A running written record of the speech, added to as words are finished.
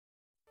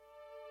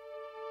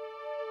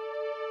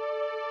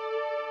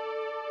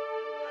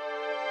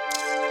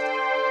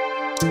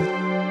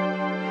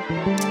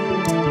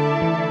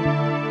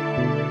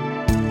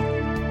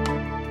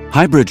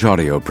Highbridge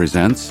Audio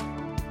presents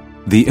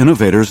The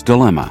Innovator's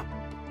Dilemma: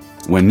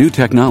 When New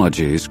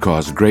Technologies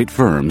Cause Great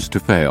Firms to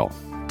Fail,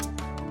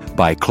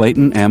 by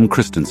Clayton M.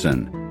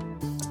 Christensen.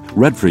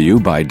 Read for you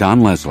by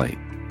Don Leslie.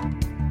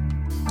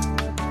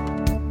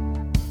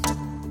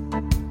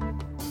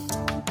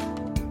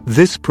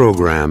 This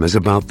program is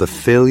about the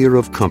failure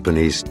of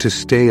companies to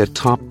stay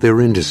atop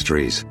their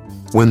industries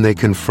when they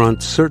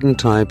confront certain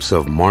types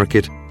of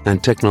market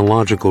and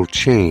technological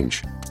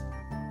change.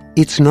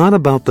 It's not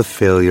about the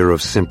failure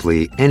of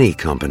simply any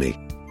company,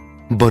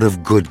 but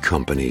of good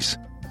companies,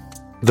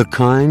 the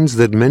kinds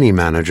that many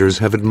managers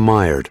have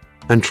admired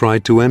and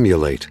tried to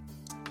emulate,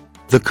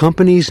 the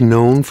companies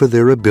known for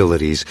their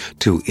abilities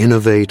to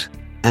innovate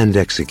and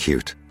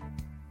execute.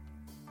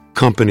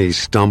 Companies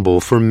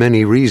stumble for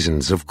many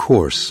reasons, of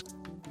course,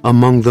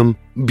 among them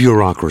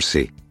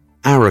bureaucracy,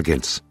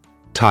 arrogance,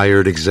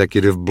 tired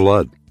executive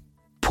blood,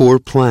 poor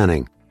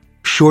planning,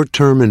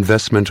 short-term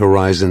investment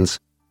horizons,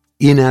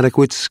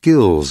 inadequate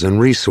skills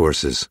and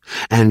resources,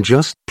 and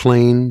just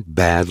plain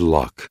bad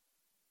luck.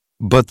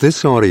 But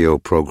this audio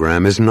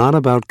program is not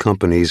about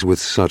companies with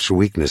such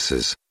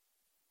weaknesses.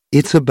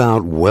 It's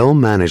about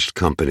well-managed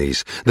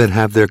companies that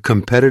have their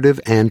competitive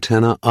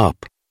antenna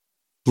up,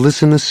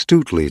 listen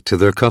astutely to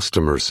their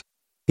customers,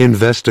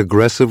 invest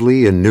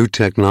aggressively in new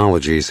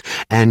technologies,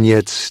 and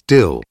yet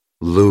still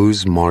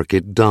lose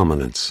market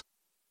dominance.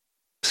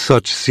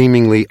 Such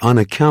seemingly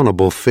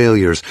unaccountable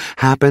failures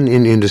happen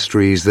in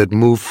industries that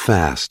move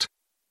fast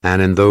and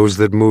in those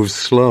that move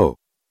slow,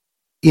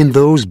 in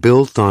those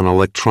built on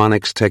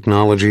electronics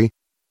technology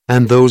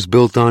and those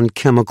built on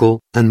chemical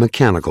and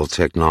mechanical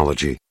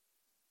technology,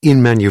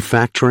 in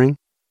manufacturing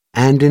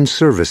and in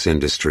service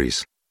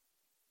industries.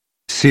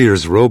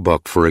 Sears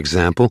Roebuck, for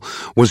example,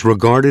 was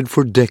regarded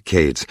for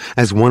decades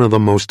as one of the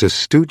most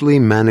astutely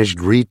managed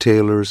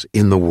retailers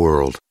in the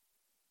world.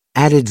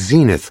 At its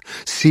zenith,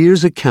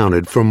 Sears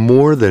accounted for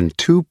more than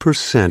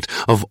 2%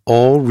 of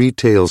all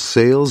retail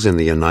sales in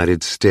the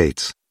United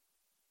States.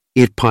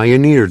 It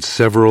pioneered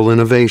several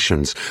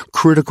innovations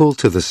critical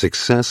to the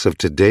success of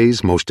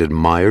today's most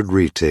admired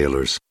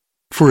retailers.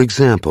 For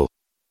example,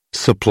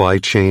 supply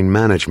chain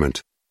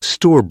management,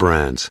 store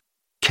brands,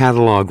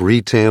 catalog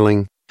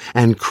retailing,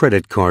 and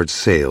credit card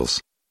sales.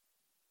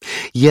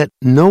 Yet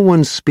no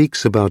one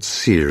speaks about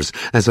Sears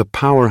as a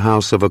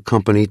powerhouse of a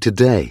company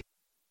today.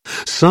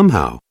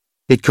 Somehow,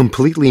 it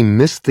completely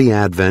missed the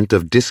advent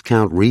of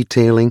discount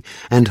retailing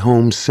and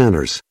home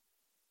centers.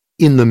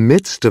 In the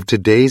midst of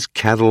today's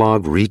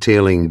catalog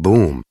retailing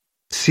boom,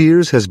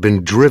 Sears has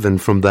been driven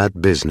from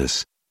that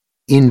business.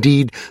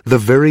 Indeed, the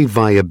very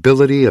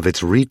viability of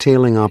its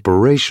retailing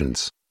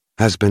operations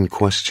has been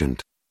questioned.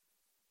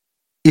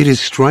 It is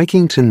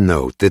striking to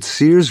note that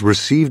Sears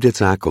received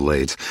its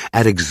accolades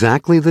at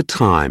exactly the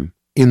time,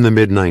 in the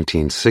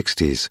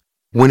mid-1960s,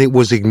 when it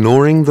was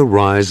ignoring the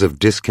rise of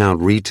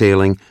discount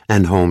retailing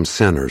and home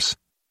centers,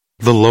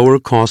 the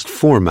lower-cost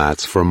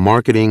formats for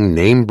marketing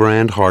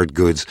name-brand hard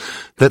goods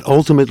that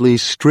ultimately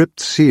stripped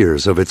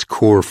Sears of its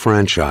core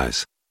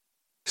franchise.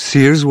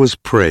 Sears was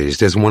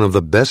praised as one of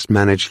the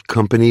best-managed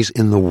companies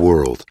in the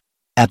world,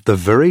 at the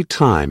very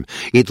time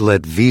it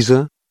let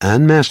Visa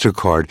and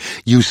MasterCard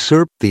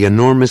usurp the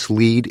enormous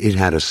lead it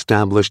had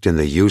established in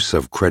the use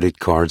of credit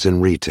cards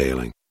in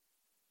retailing.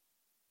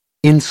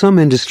 In some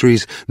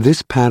industries,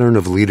 this pattern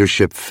of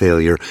leadership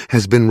failure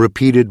has been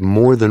repeated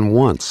more than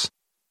once.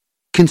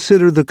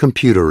 Consider the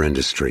computer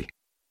industry.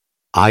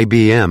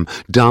 IBM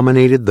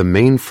dominated the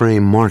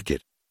mainframe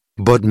market,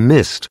 but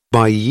missed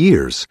by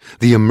years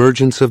the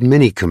emergence of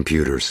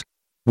mini-computers,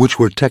 which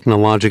were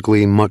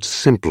technologically much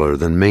simpler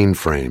than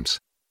mainframes.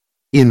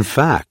 In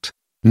fact,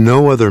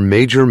 no other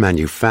major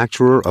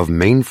manufacturer of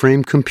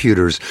mainframe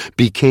computers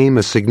became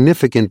a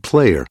significant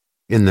player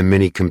in the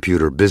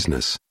mini-computer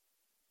business.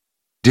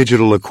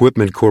 Digital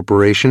Equipment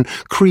Corporation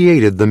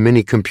created the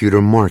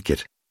mini-computer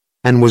market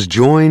and was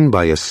joined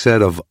by a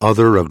set of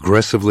other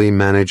aggressively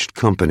managed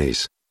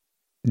companies: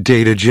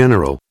 Data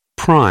General,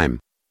 Prime,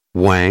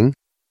 Wang,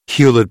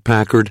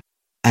 Hewlett-Packard,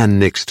 and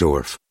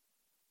Nixdorf.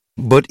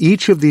 But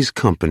each of these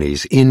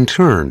companies, in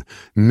turn,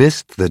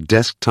 missed the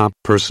desktop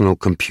personal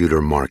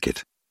computer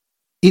market.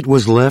 It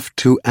was left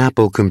to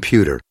Apple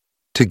Computer,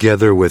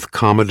 together with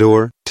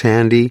Commodore,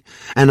 Tandy,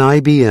 and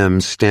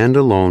IBM's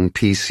standalone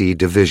PC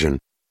division,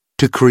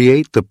 to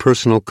create the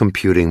personal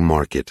computing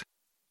market.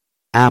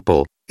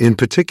 Apple, in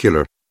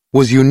particular,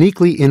 was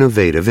uniquely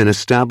innovative in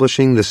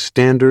establishing the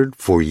standard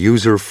for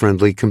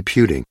user-friendly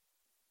computing.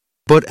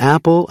 But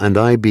Apple and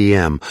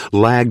IBM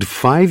lagged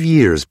 5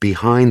 years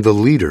behind the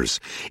leaders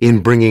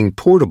in bringing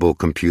portable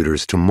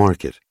computers to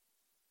market.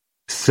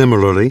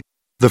 Similarly,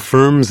 the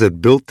firms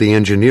that built the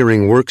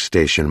engineering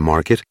workstation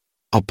market,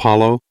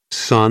 Apollo,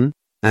 Sun,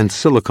 and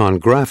Silicon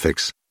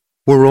Graphics,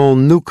 were all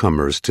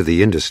newcomers to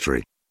the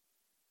industry.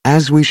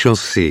 As we shall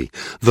see,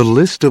 the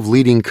list of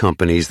leading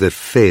companies that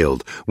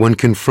failed when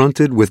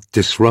confronted with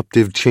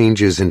disruptive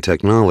changes in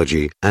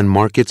technology and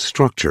market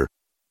structure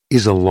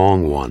is a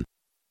long one.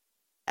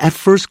 At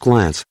first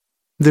glance,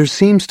 there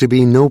seems to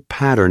be no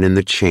pattern in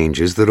the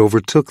changes that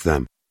overtook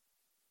them.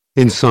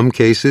 In some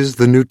cases,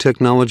 the new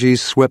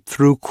technologies swept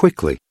through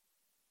quickly.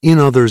 In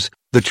others,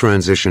 the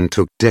transition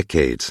took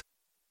decades.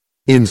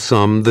 In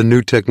some, the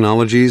new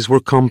technologies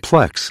were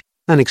complex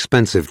and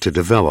expensive to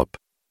develop.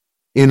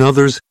 In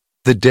others,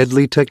 the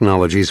deadly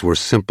technologies were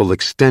simple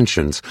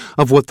extensions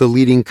of what the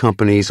leading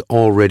companies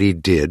already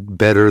did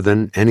better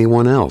than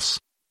anyone else.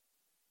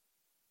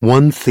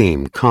 One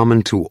theme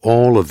common to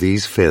all of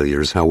these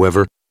failures,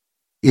 however,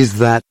 is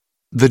that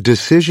the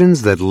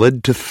decisions that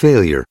led to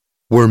failure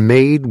were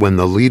made when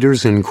the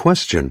leaders in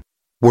question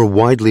were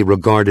widely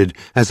regarded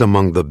as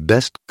among the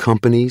best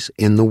companies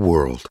in the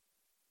world.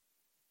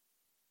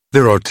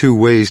 There are two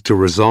ways to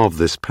resolve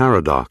this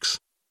paradox.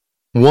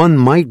 One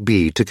might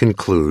be to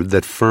conclude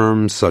that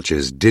firms such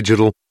as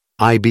Digital,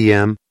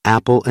 IBM,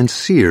 Apple, and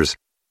Sears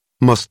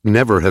must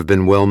never have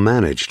been well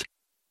managed.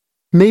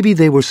 Maybe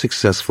they were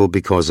successful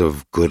because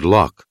of good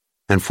luck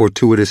and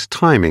fortuitous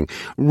timing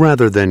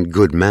rather than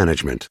good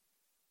management.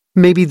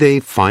 Maybe they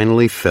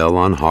finally fell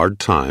on hard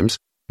times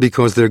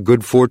because their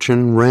good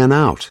fortune ran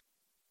out.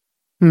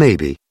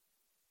 Maybe.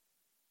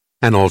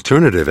 An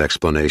alternative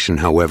explanation,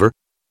 however,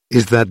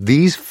 is that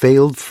these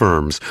failed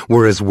firms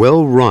were as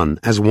well run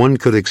as one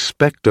could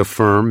expect a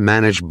firm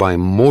managed by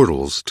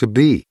mortals to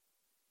be.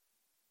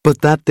 But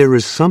that there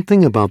is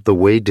something about the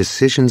way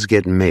decisions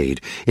get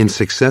made in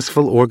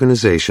successful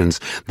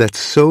organizations that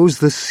sows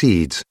the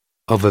seeds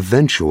of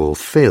eventual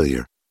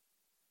failure.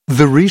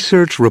 The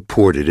research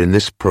reported in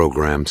this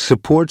program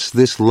supports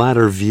this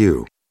latter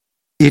view.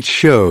 It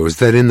shows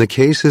that in the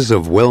cases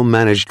of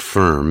well-managed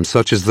firms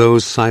such as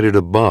those cited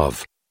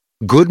above,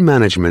 good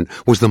management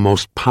was the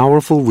most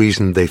powerful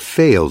reason they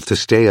failed to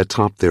stay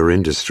atop their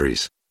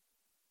industries.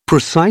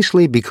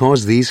 Precisely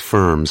because these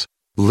firms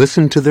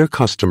listened to their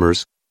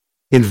customers,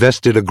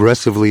 invested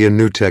aggressively in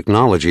new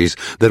technologies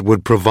that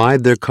would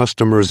provide their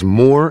customers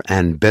more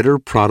and better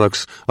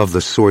products of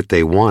the sort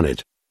they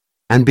wanted,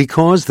 and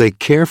because they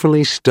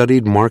carefully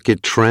studied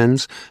market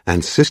trends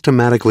and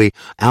systematically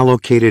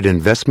allocated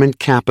investment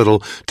capital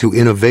to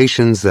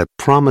innovations that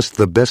promised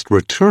the best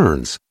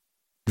returns,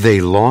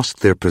 they lost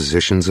their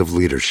positions of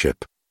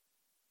leadership.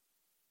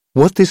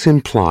 What this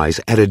implies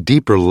at a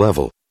deeper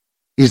level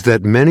is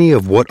that many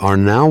of what are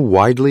now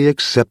widely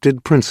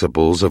accepted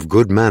principles of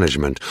good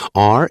management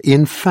are,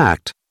 in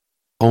fact,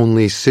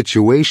 only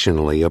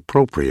situationally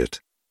appropriate.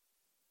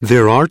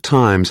 There are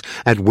times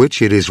at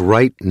which it is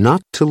right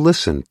not to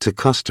listen to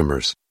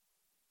customers,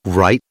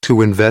 right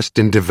to invest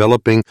in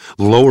developing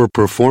lower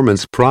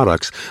performance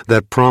products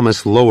that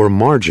promise lower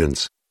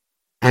margins,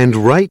 and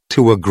right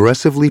to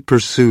aggressively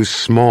pursue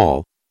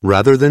small,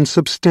 rather than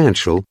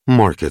substantial,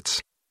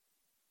 markets.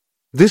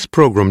 This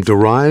program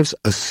derives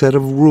a set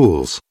of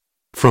rules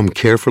from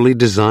carefully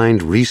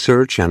designed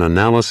research and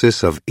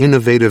analysis of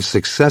innovative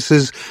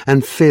successes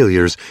and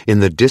failures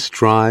in the disk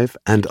drive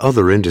and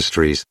other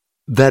industries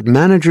that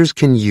managers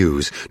can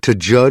use to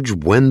judge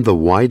when the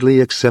widely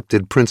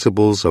accepted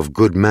principles of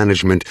good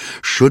management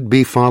should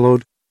be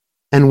followed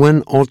and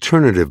when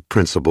alternative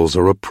principles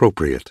are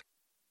appropriate.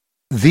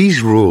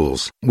 These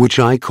rules, which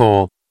I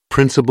call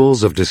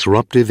principles of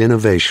disruptive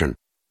innovation,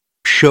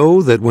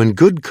 show that when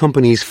good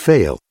companies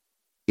fail,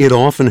 it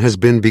often has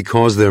been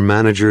because their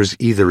managers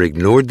either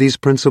ignored these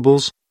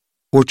principles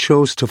or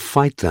chose to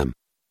fight them.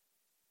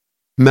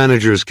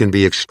 Managers can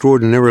be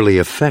extraordinarily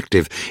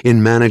effective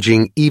in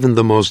managing even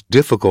the most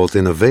difficult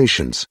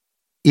innovations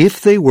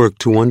if they work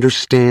to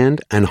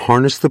understand and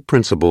harness the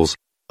principles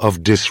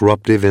of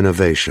disruptive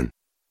innovation.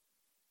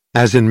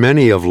 As in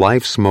many of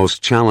life's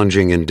most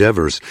challenging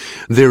endeavors,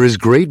 there is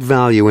great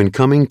value in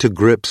coming to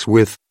grips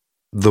with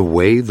the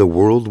way the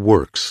world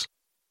works,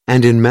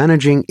 and in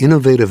managing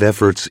innovative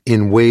efforts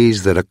in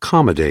ways that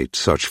accommodate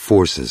such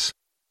forces.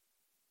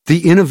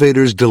 The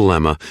Innovator's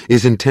Dilemma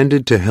is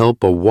intended to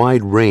help a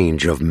wide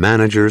range of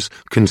managers,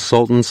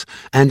 consultants,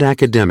 and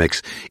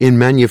academics in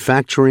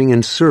manufacturing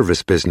and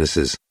service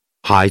businesses,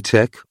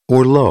 high-tech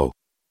or low,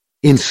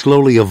 in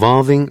slowly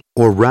evolving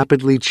or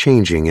rapidly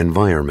changing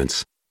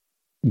environments.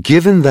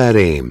 Given that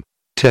aim,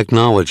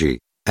 technology,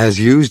 as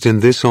used in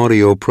this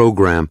audio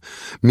program,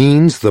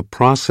 means the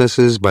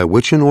processes by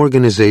which an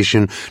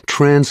organization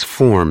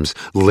transforms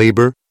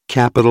labor,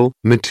 capital,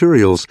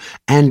 materials,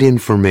 and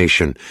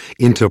information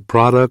into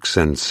products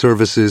and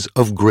services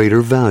of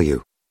greater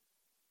value.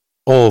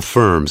 All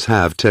firms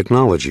have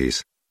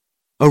technologies.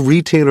 A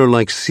retailer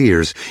like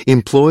Sears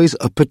employs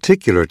a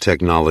particular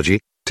technology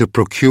to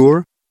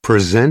procure,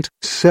 present,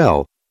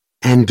 sell,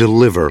 and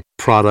deliver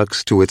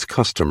products to its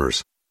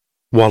customers,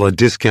 while a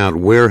discount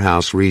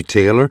warehouse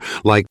retailer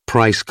like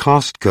Price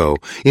Costco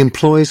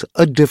employs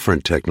a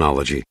different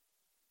technology.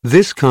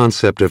 This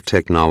concept of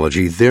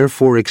technology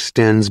therefore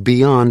extends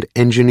beyond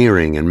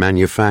engineering and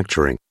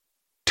manufacturing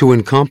to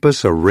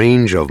encompass a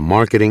range of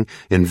marketing,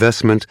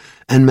 investment,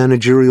 and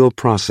managerial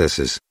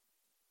processes.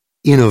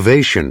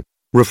 Innovation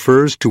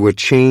refers to a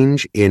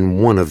change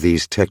in one of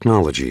these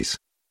technologies.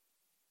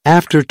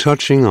 After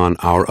touching on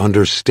our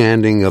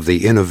understanding of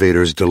the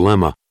innovator's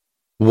dilemma,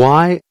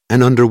 why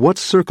and under what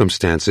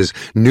circumstances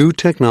new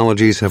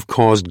technologies have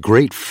caused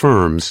great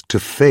firms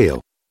to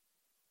fail,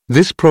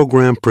 This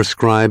program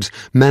prescribes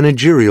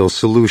managerial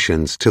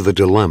solutions to the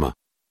dilemma: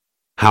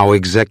 how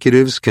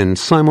executives can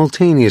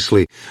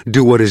simultaneously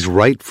do what is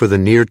right for the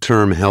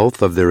near-term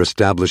health of their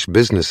established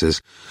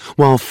businesses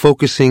while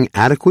focusing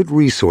adequate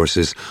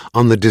resources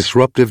on the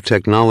disruptive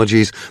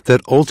technologies that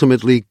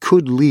ultimately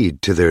could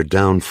lead to their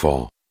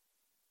downfall.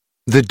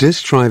 The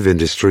disk drive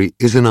industry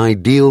is an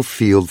ideal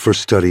field for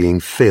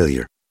studying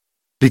failure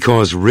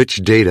because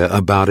rich data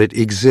about it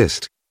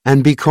exist,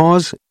 and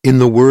because, in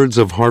the words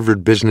of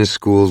Harvard Business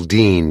School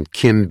Dean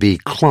Kim B.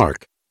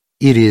 Clark,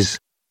 it is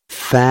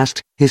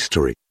fast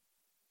history.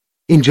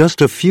 In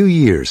just a few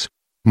years,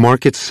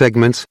 market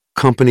segments,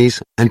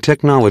 companies, and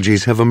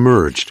technologies have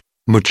emerged,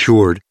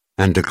 matured,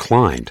 and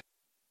declined.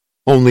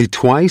 Only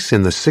twice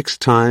in the 6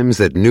 times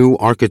that new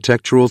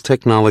architectural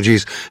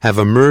technologies have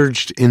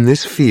emerged in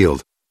this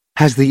field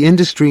has the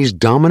industry's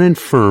dominant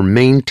firm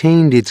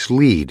maintained its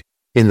lead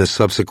in the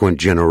subsequent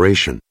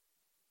generation.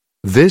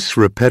 This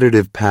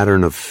repetitive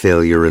pattern of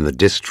failure in the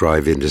disk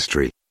drive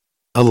industry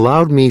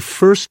allowed me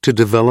first to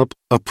develop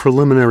a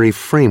preliminary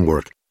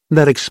framework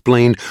that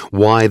explained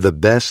why the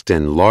best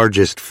and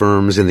largest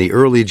firms in the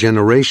early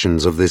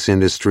generations of this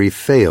industry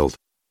failed,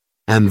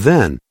 and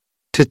then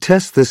to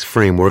test this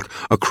framework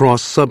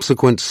across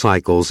subsequent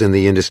cycles in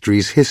the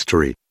industry's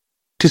history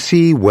to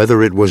see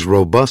whether it was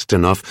robust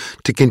enough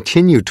to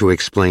continue to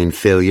explain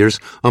failures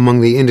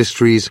among the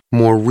industry's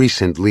more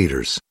recent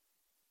leaders.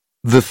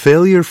 The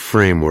failure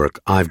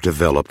framework I've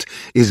developed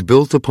is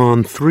built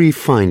upon 3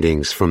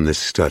 findings from this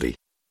study.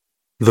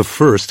 The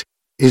first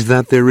is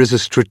that there is a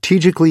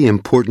strategically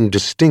important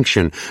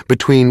distinction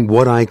between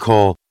what I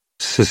call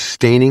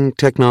sustaining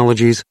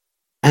technologies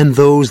and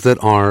those that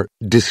are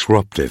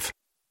disruptive.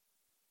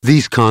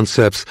 These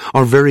concepts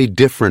are very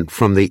different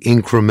from the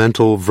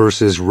incremental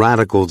versus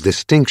radical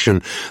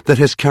distinction that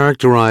has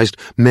characterized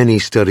many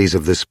studies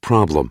of this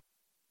problem.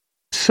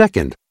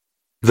 Second,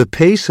 the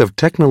pace of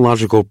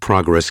technological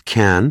progress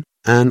can,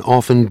 and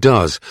often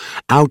does,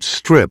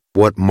 outstrip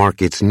what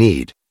markets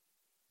need.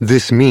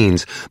 This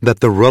means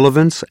that the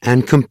relevance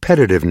and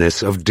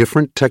competitiveness of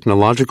different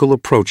technological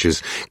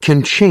approaches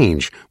can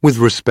change with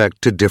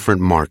respect to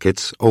different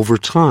markets over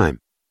time.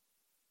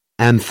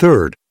 And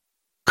third,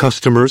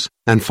 customers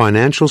and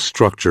financial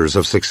structures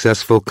of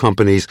successful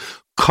companies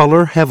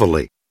color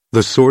heavily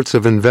the sorts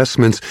of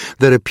investments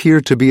that appear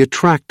to be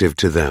attractive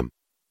to them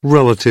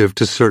relative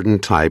to certain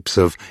types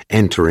of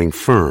entering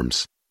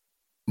firms.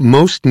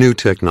 Most new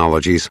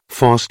technologies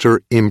foster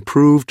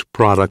improved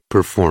product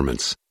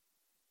performance.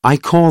 I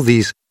call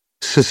these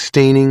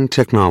sustaining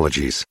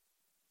technologies.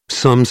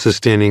 Some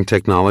sustaining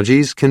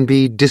technologies can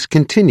be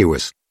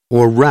discontinuous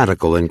or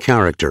radical in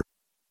character,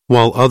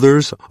 while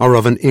others are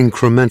of an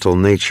incremental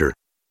nature.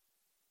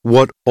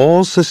 What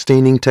all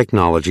sustaining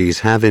technologies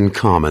have in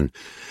common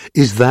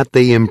is that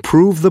they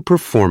improve the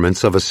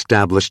performance of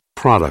established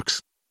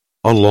products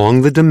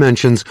along the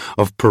dimensions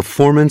of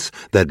performance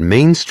that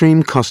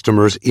mainstream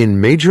customers in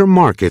major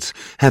markets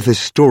have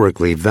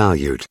historically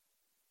valued.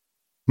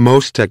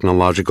 Most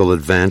technological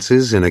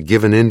advances in a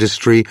given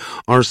industry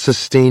are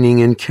sustaining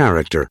in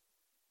character.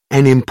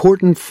 An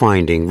important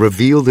finding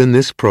revealed in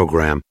this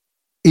program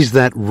is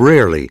that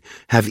rarely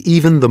have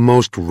even the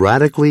most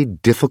radically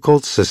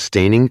difficult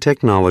sustaining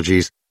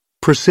technologies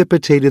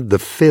precipitated the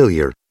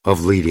failure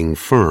of leading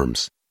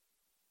firms.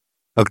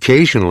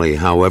 Occasionally,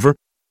 however,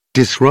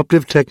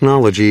 disruptive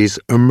technologies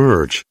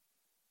emerge,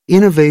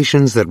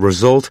 innovations that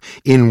result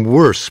in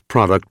worse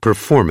product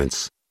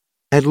performance,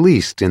 at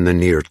least in the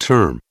near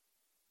term.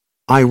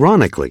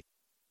 Ironically,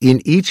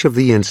 in each of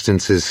the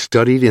instances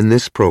studied in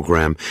this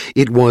program,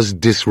 it was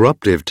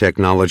disruptive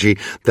technology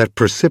that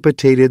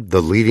precipitated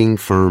the leading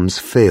firm's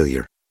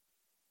failure.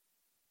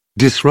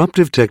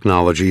 Disruptive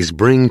technologies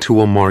bring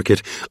to a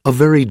market a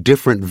very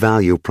different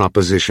value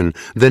proposition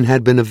than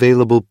had been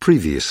available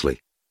previously.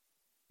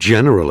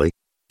 Generally,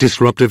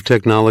 disruptive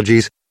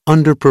technologies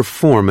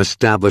underperform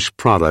established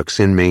products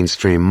in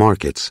mainstream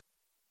markets,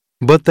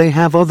 but they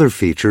have other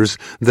features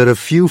that a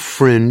few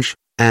fringe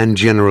and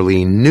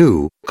generally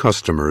new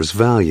customers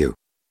value.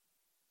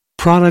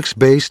 Products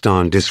based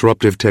on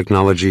disruptive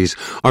technologies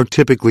are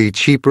typically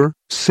cheaper,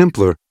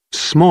 simpler,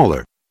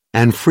 smaller,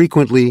 and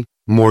frequently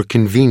more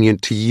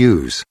convenient to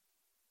use.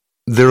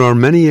 There are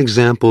many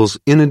examples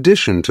in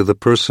addition to the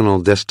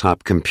personal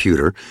desktop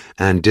computer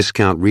and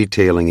discount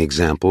retailing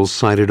examples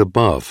cited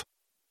above.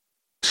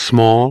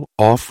 Small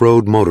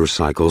off-road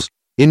motorcycles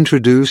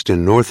introduced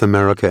in North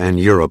America and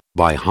Europe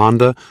by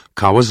Honda,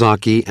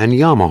 Kawasaki, and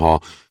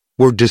Yamaha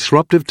were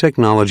disruptive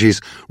technologies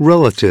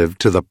relative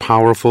to the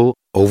powerful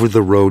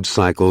over-the-road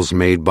cycles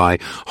made by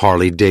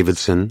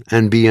Harley-Davidson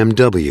and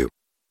BMW.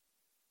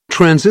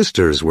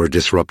 Transistors were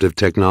disruptive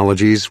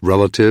technologies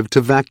relative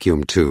to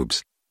vacuum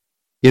tubes.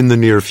 In the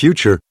near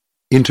future,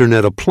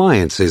 Internet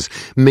appliances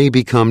may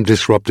become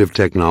disruptive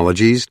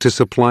technologies to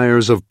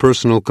suppliers of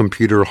personal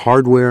computer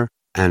hardware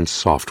and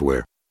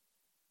software.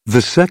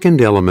 The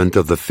second element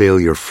of the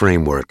failure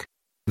framework,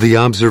 the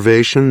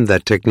observation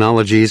that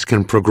technologies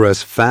can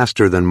progress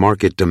faster than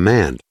market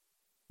demand,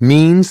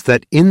 means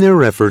that in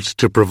their efforts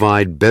to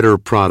provide better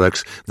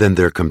products than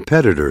their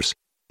competitors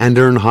and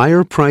earn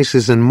higher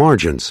prices and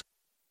margins,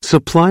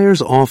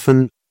 suppliers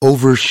often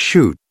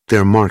overshoot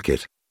their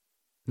market.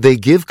 They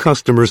give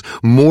customers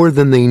more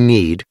than they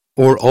need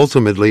or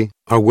ultimately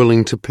are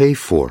willing to pay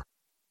for.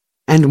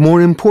 And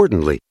more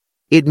importantly,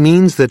 it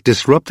means that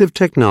disruptive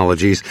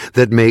technologies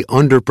that may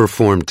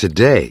underperform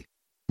today,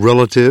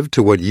 relative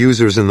to what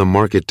users in the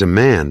market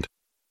demand,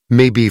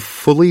 may be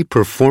fully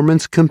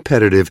performance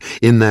competitive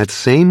in that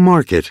same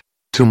market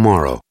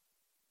tomorrow.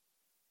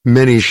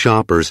 Many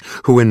shoppers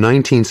who in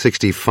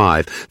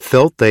 1965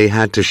 felt they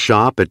had to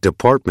shop at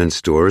department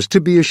stores to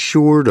be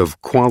assured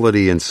of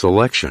quality and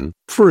selection,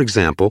 for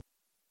example,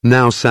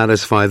 now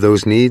satisfy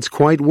those needs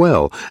quite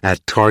well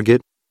at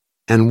Target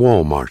and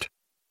Walmart.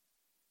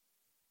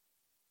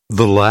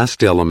 The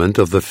last element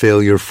of the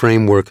failure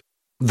framework,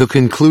 the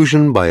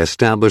conclusion by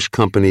established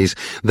companies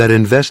that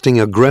investing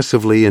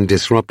aggressively in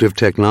disruptive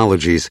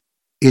technologies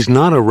is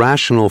not a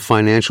rational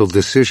financial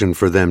decision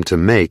for them to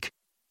make,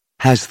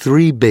 has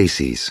three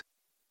bases.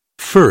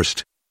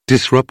 First,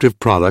 disruptive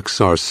products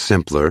are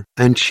simpler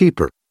and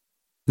cheaper.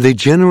 They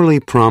generally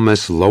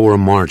promise lower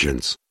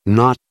margins,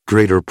 not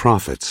greater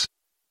profits.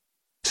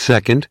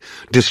 Second,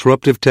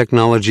 disruptive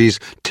technologies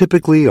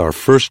typically are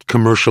first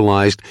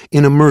commercialized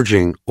in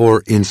emerging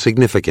or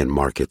insignificant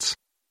markets.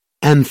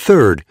 And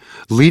third,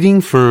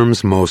 leading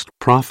firms' most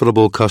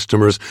profitable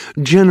customers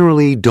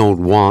generally don't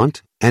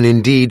want, and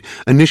indeed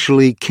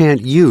initially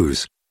can't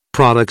use,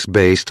 products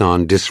based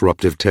on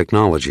disruptive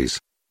technologies.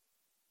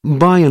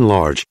 By and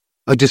large,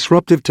 a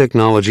disruptive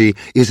technology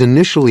is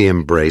initially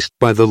embraced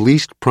by the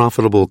least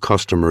profitable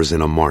customers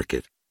in a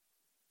market.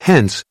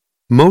 Hence,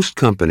 most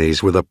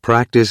companies with a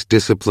practiced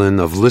discipline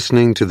of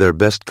listening to their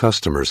best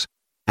customers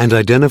and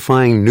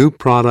identifying new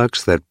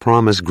products that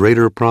promise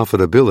greater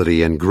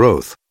profitability and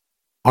growth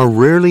are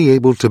rarely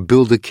able to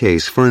build a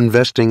case for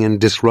investing in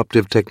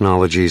disruptive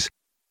technologies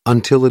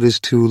until it is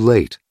too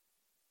late.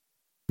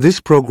 This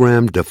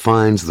program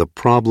defines the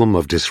problem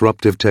of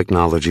disruptive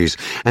technologies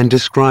and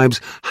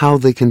describes how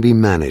they can be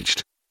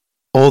managed.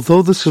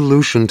 Although the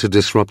solution to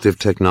disruptive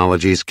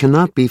technologies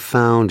cannot be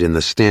found in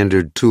the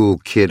standard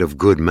toolkit of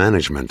good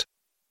management,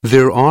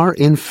 there are,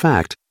 in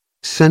fact,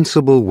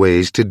 sensible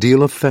ways to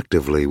deal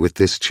effectively with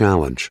this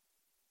challenge.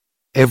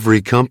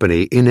 Every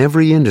company in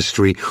every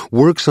industry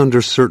works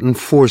under certain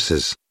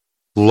forces,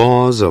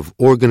 laws of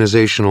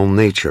organizational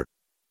nature,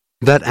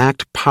 that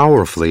act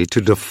powerfully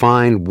to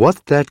define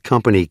what that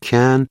company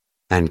can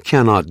and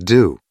cannot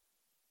do.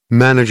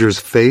 Managers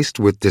faced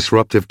with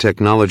disruptive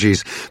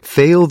technologies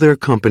fail their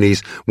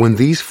companies when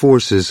these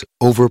forces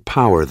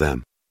overpower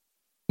them.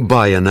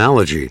 By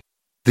analogy,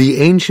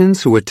 the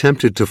ancients who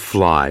attempted to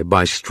fly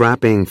by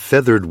strapping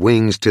feathered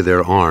wings to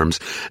their arms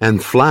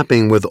and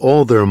flapping with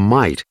all their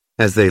might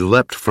as they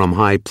leapt from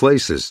high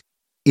places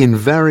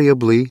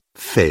invariably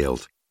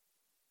failed.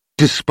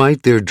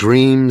 Despite their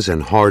dreams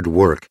and hard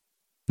work,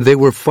 they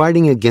were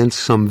fighting against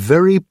some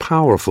very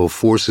powerful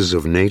forces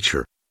of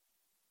nature.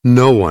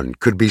 No one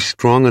could be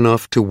strong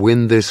enough to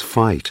win this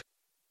fight.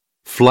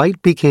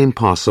 Flight became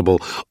possible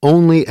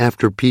only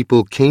after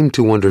people came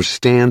to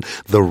understand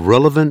the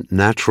relevant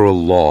natural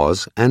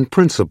laws and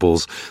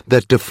principles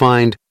that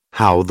defined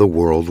how the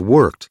world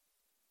worked,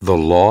 the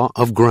law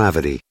of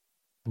gravity,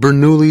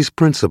 Bernoulli's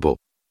principle,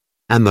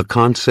 and the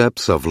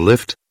concepts of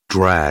lift,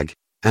 drag,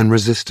 and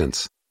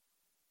resistance.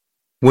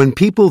 When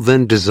people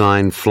then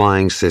designed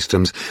flying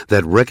systems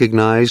that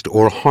recognized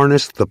or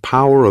harnessed the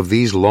power of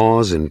these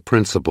laws and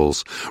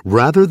principles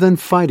rather than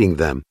fighting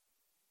them,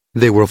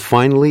 they were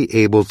finally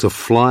able to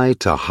fly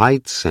to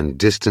heights and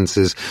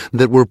distances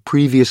that were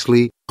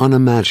previously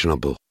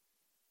unimaginable.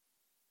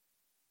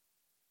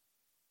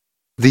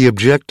 The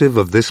objective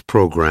of this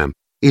program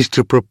is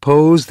to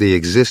propose the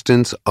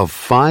existence of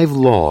 5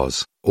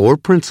 laws or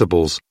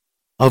principles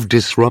of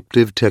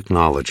disruptive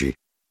technology.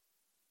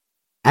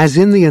 As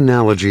in the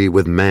analogy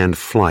with manned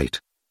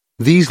flight,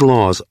 these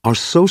laws are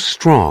so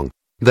strong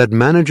that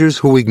managers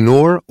who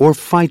ignore or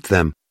fight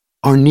them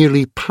are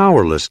nearly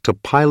powerless to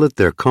pilot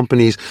their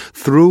companies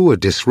through a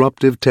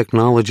disruptive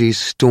technology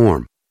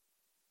storm.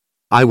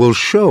 I will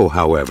show,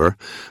 however,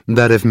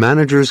 that if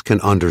managers can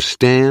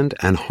understand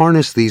and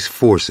harness these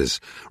forces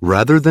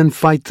rather than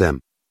fight them,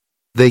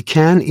 they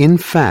can, in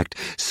fact,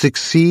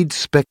 succeed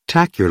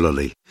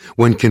spectacularly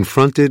when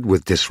confronted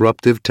with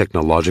disruptive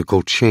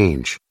technological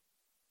change.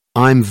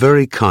 I'm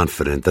very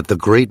confident that the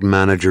great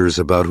managers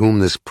about whom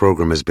this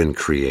program has been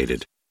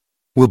created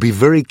will be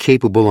very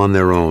capable on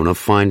their own of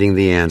finding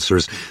the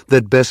answers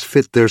that best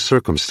fit their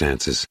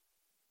circumstances.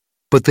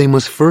 But they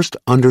must first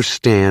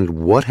understand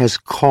what has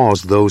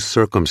caused those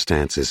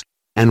circumstances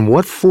and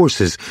what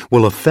forces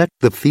will affect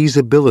the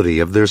feasibility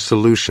of their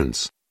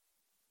solutions.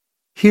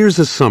 Here's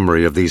a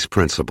summary of these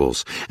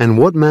principles and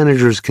what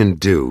managers can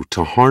do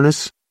to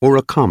harness or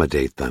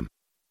accommodate them.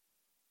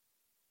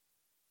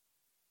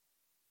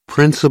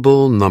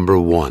 Principle number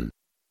 1.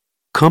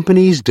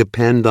 Companies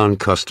depend on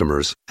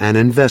customers and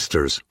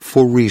investors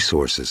for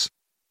resources.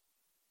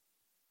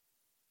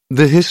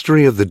 The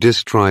history of the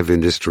disk drive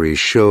industry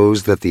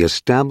shows that the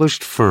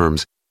established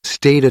firms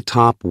stayed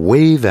atop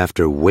wave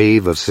after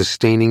wave of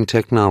sustaining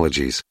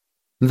technologies,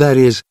 that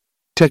is,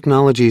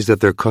 technologies that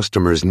their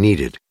customers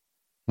needed,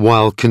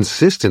 while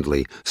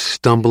consistently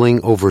stumbling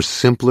over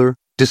simpler,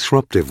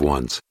 disruptive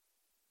ones.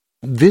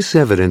 This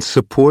evidence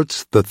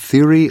supports the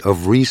theory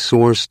of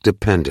resource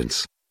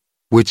dependence,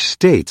 which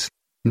states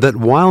that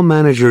while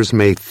managers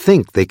may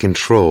think they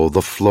control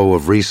the flow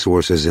of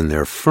resources in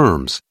their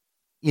firms,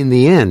 in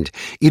the end,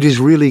 it is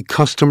really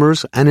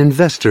customers and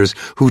investors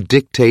who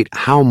dictate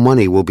how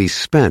money will be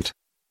spent,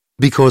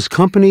 because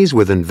companies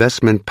with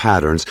investment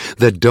patterns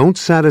that don't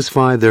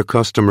satisfy their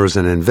customers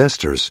and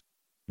investors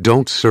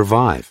don't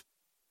survive.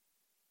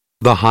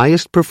 The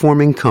highest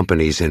performing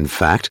companies, in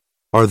fact,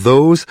 are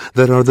those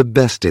that are the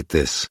best at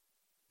this.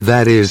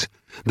 That is,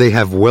 they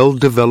have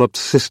well-developed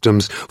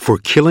systems for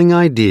killing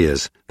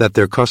ideas that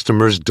their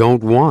customers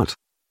don't want.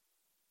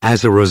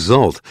 As a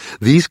result,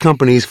 these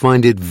companies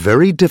find it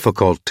very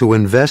difficult to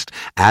invest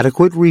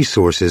adequate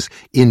resources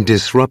in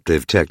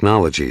disruptive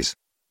technologies,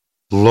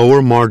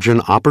 lower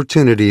margin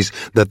opportunities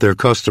that their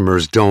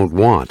customers don't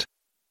want,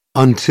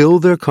 until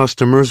their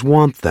customers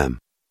want them,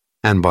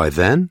 and by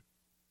then,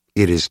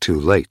 it is too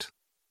late.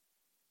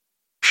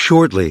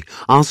 Shortly,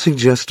 I'll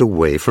suggest a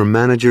way for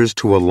managers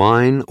to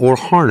align or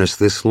harness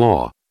this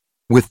law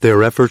with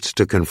their efforts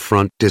to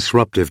confront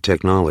disruptive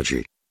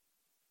technology.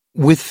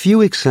 With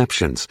few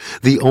exceptions,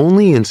 the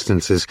only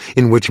instances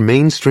in which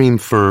mainstream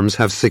firms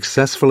have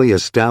successfully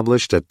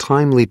established a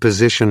timely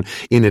position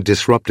in a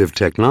disruptive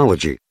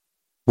technology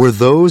were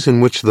those in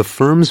which the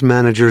firm's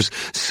managers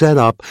set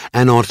up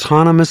an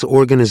autonomous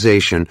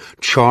organization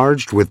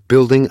charged with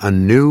building a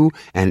new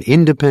and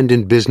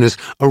independent business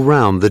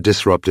around the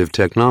disruptive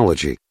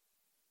technology.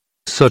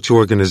 Such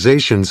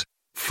organizations,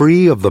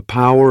 free of the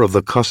power of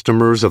the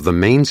customers of the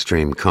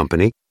mainstream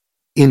company,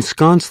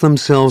 ensconce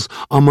themselves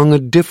among a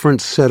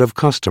different set of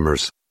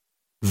customers,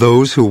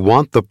 those who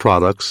want the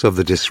products of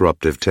the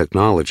disruptive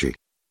technology.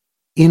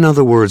 In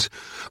other words,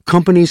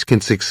 companies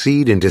can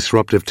succeed in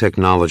disruptive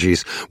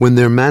technologies when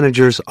their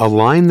managers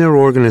align their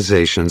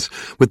organizations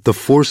with the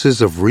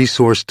forces of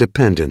resource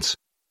dependence,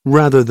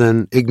 rather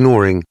than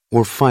ignoring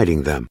or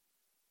fighting them.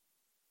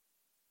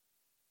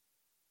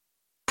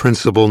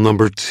 Principle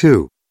number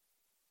 2.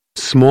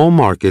 Small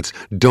markets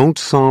don't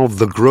solve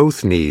the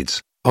growth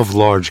needs of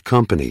large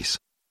companies.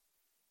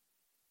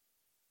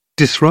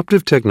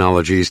 Disruptive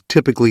technologies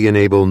typically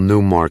enable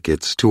new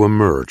markets to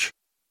emerge.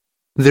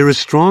 There is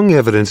strong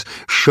evidence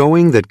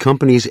showing that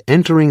companies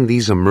entering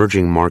these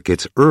emerging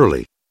markets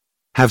early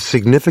have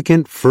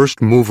significant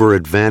first-mover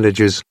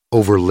advantages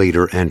over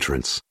later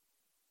entrants.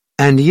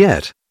 And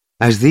yet,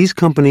 as these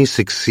companies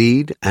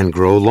succeed and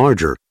grow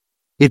larger,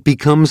 it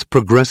becomes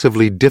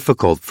progressively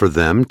difficult for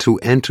them to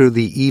enter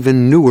the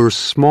even newer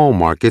small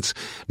markets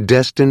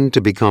destined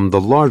to become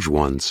the large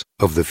ones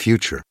of the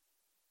future.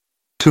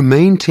 To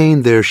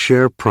maintain their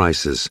share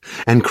prices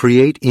and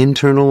create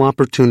internal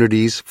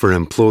opportunities for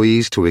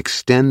employees to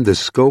extend the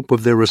scope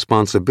of their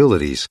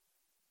responsibilities,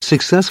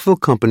 successful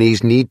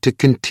companies need to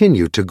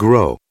continue to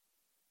grow.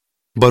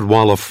 But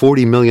while a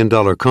 $40 million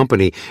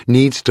company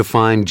needs to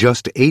find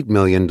just $8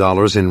 million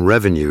in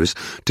revenues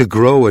to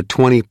grow at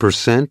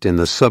 20% in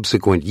the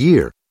subsequent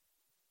year,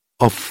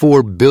 a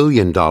 $4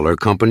 billion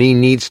company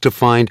needs to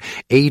find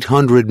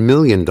 $800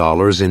 million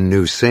in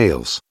new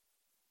sales.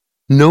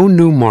 No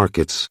new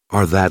markets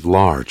are that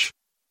large.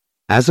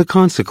 As a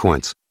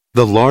consequence,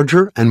 the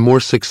larger and more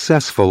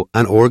successful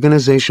an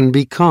organization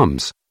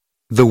becomes,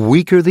 the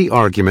weaker the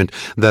argument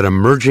that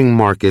emerging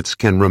markets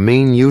can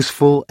remain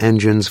useful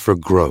engines for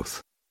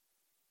growth.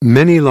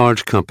 Many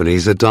large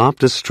companies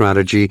adopt a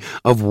strategy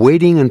of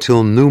waiting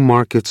until new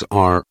markets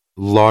are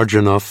large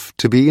enough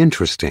to be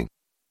interesting.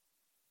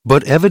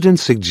 But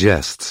evidence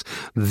suggests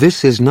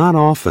this is not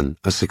often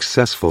a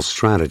successful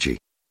strategy.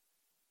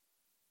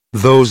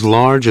 Those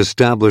large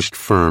established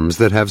firms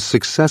that have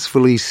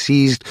successfully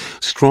seized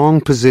strong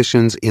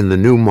positions in the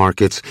new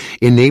markets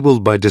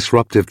enabled by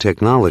disruptive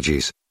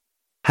technologies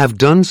have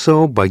done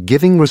so by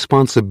giving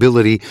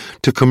responsibility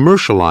to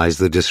commercialize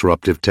the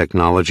disruptive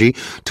technology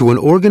to an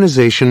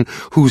organization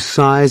whose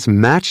size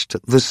matched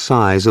the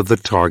size of the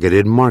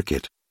targeted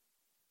market.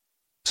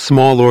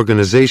 Small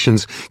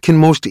organizations can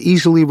most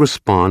easily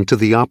respond to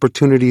the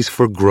opportunities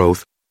for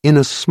growth in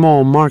a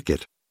small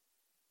market.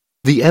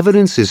 The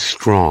evidence is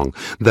strong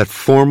that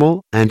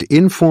formal and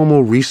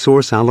informal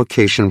resource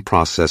allocation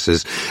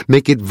processes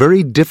make it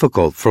very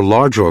difficult for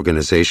large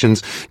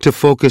organizations to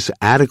focus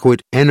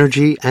adequate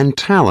energy and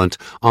talent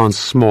on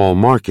small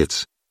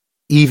markets,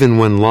 even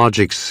when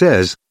logic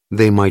says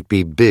they might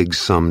be big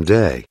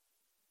someday.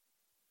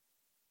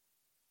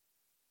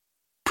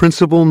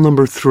 Principle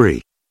number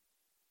 3.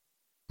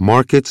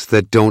 Markets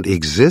that don't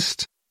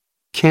exist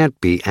can't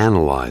be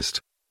analyzed.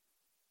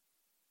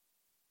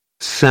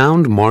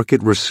 Sound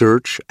market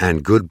research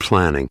and good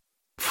planning,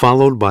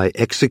 followed by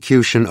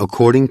execution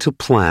according to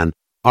plan,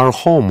 are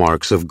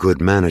hallmarks of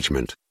good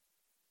management.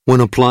 When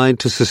applied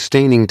to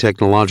sustaining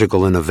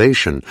technological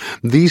innovation,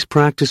 these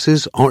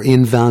practices are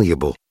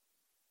invaluable.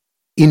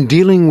 In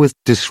dealing with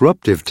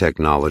disruptive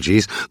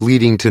technologies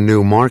leading to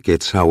new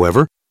markets,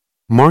 however,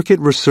 market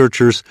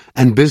researchers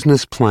and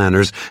business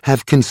planners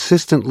have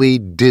consistently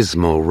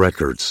dismal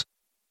records.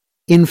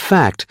 In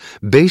fact,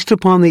 based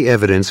upon the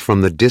evidence from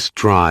the disk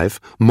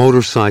drive,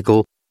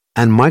 motorcycle,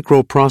 and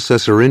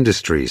microprocessor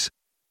industries,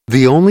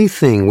 the only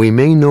thing we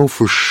may know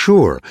for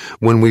sure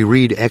when we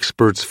read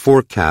experts'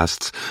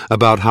 forecasts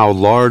about how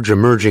large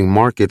emerging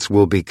markets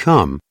will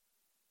become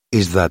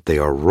is that they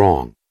are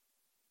wrong.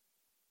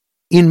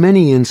 In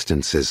many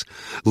instances,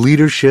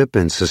 leadership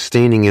in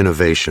sustaining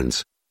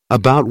innovations,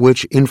 about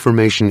which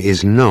information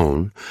is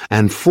known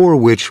and for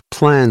which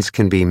plans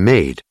can be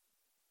made,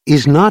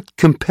 is not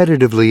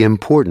competitively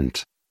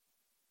important.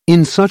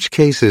 In such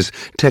cases,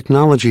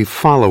 technology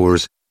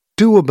followers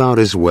do about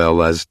as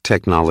well as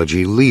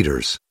technology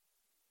leaders.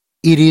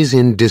 It is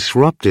in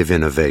disruptive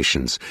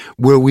innovations,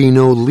 where we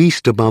know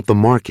least about the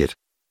market,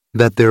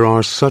 that there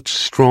are such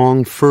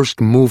strong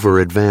first-mover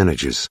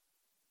advantages.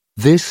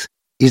 This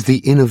is the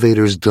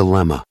innovator's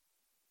dilemma.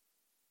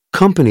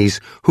 Companies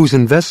whose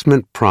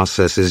investment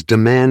processes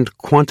demand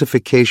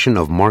quantification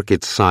of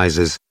market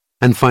sizes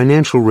and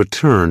financial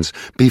returns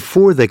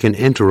before they can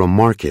enter a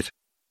market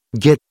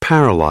get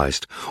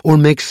paralyzed or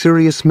make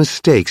serious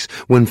mistakes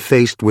when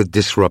faced with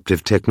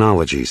disruptive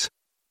technologies.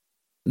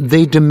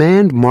 They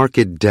demand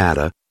market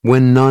data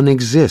when none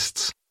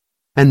exists,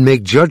 and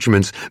make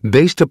judgments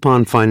based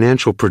upon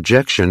financial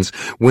projections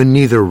when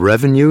neither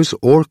revenues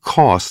or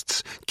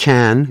costs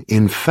can,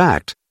 in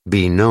fact,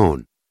 be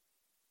known.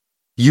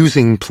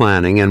 Using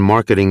planning and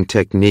marketing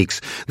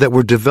techniques that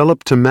were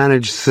developed to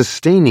manage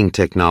sustaining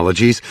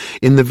technologies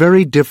in the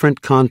very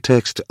different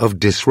context of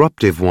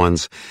disruptive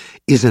ones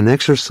is an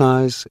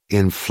exercise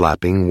in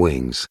flapping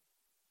wings.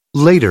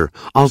 Later,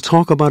 I'll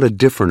talk about a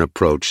different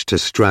approach to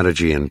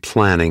strategy and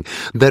planning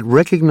that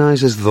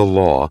recognizes the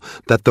law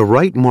that the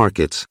right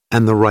markets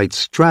and the right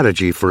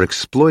strategy for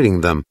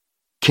exploiting them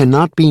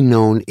cannot be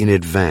known in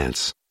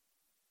advance.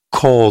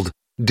 Called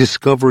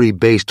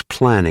discovery-based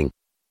planning,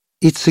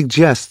 it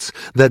suggests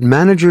that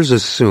managers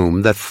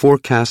assume that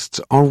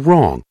forecasts are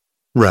wrong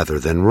rather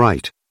than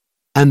right,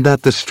 and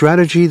that the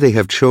strategy they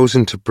have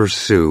chosen to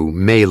pursue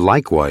may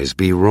likewise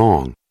be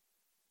wrong.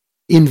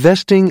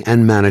 Investing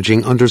and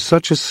managing under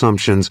such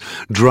assumptions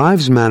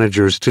drives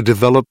managers to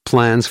develop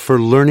plans for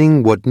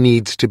learning what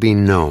needs to be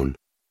known,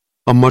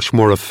 a much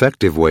more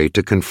effective way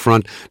to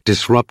confront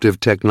disruptive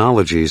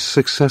technologies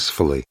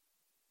successfully.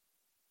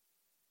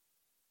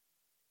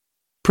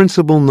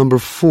 Principle number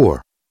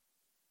 4.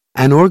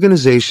 An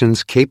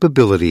organization's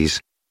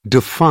capabilities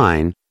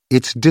define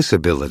its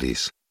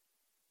disabilities.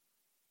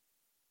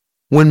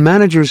 When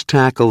managers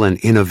tackle an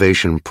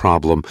innovation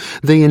problem,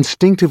 they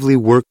instinctively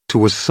work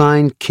to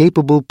assign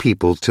capable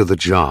people to the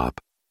job.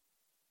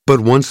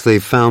 But once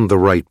they've found the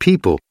right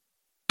people,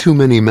 too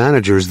many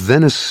managers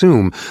then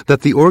assume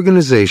that the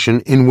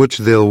organization in which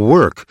they'll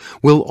work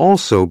will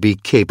also be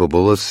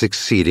capable of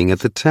succeeding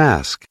at the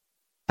task.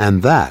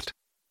 And that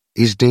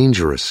is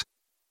dangerous,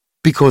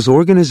 because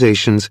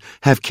organizations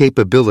have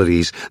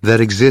capabilities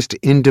that exist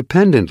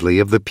independently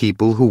of the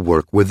people who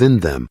work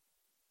within them.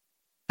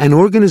 An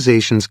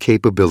organization's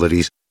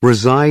capabilities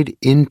reside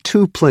in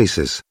two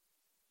places.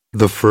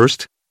 The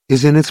first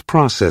is in its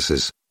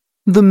processes,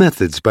 the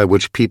methods by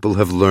which people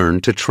have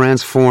learned to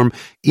transform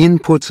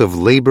inputs of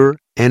labor,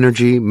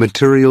 energy,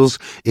 materials,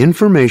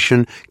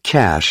 information,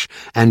 cash,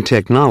 and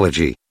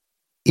technology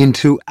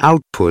into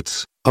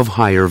outputs of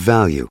higher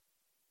value.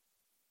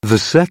 The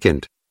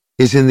second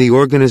is in the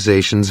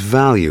organization's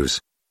values,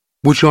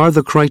 which are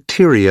the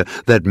criteria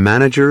that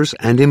managers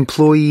and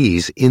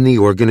employees in the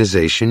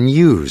organization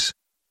use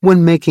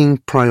when making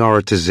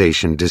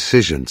prioritization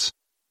decisions.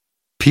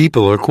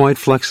 People are quite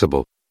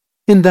flexible,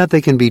 in that they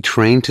can be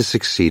trained to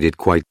succeed at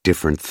quite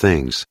different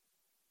things.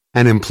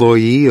 An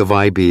employee of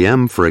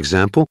IBM, for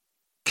example,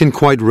 can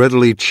quite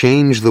readily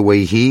change the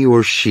way he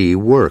or she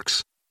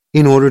works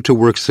in order to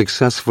work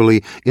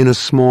successfully in a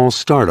small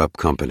startup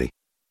company.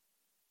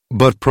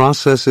 But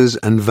processes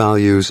and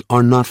values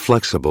are not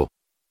flexible.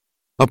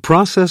 A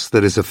process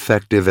that is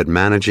effective at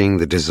managing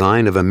the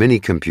design of a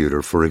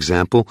mini-computer, for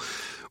example,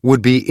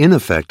 would be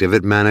ineffective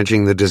at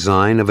managing the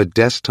design of a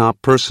desktop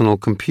personal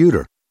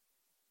computer.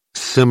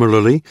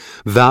 Similarly,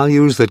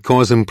 values that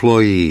cause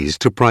employees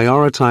to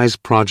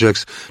prioritize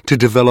projects to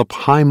develop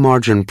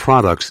high-margin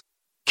products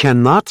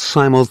cannot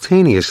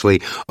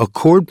simultaneously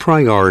accord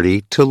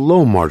priority to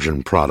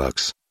low-margin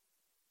products.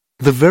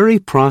 The very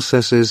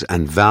processes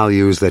and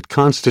values that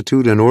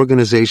constitute an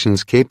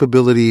organization's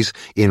capabilities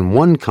in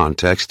one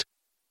context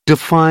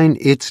define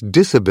its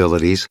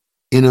disabilities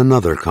in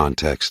another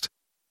context.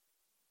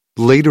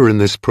 Later in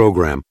this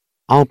program,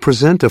 I'll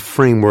present a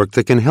framework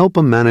that can help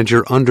a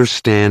manager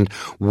understand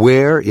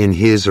where in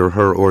his or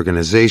her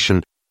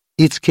organization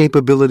its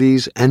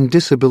capabilities and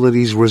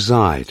disabilities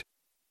reside.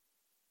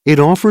 It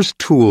offers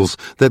tools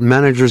that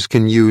managers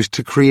can use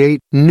to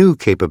create new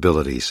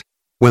capabilities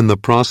when the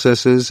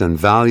processes and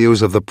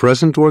values of the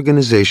present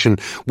organization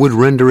would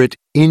render it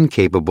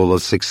incapable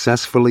of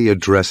successfully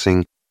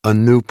addressing a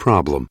new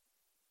problem.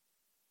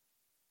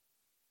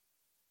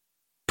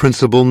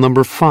 Principle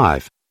number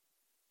 5.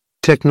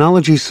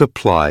 Technology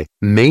supply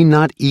may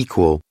not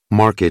equal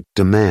market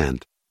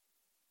demand.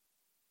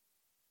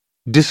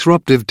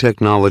 Disruptive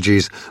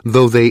technologies,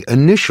 though they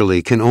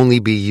initially can only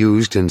be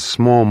used in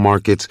small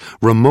markets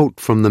remote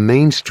from the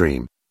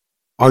mainstream,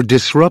 are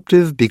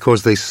disruptive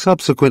because they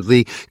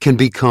subsequently can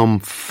become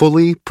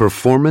fully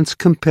performance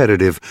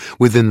competitive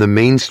within the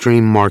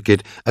mainstream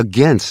market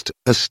against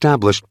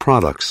established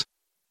products.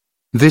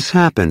 This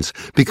happens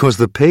because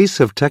the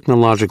pace of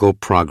technological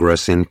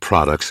progress in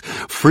products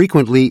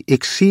frequently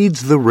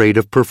exceeds the rate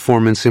of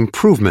performance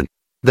improvement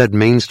that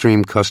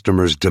mainstream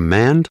customers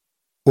demand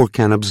or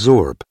can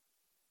absorb.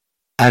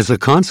 As a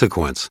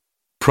consequence,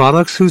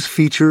 products whose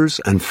features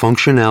and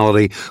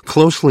functionality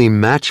closely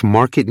match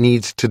market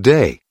needs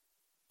today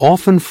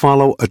often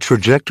follow a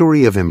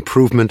trajectory of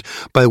improvement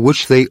by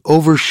which they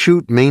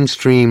overshoot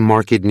mainstream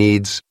market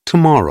needs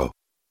tomorrow.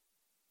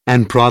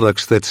 And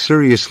products that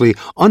seriously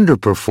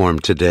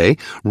underperform today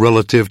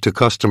relative to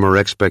customer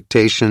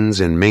expectations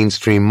in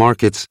mainstream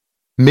markets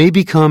may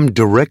become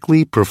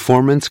directly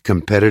performance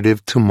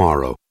competitive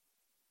tomorrow.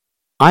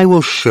 I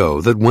will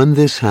show that when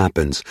this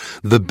happens,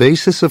 the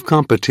basis of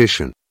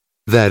competition,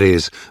 that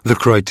is, the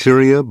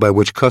criteria by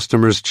which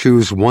customers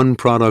choose one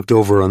product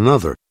over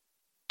another,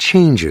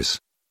 changes.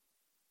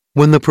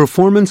 When the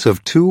performance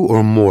of two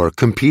or more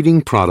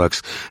competing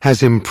products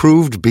has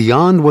improved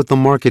beyond what the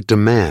market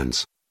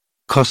demands,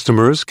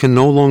 customers can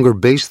no longer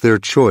base their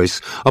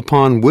choice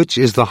upon which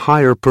is the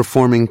higher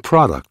performing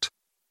product.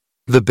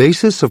 The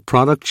basis of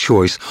product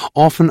choice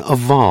often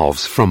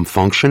evolves from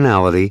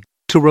functionality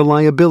to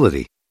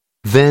reliability,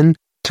 then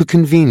to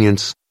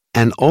convenience,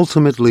 and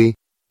ultimately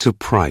to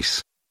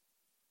price.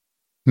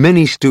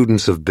 Many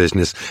students of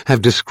business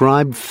have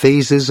described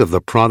phases of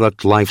the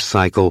product life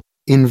cycle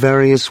in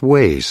various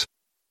ways.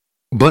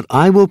 But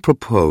I will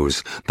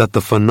propose that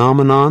the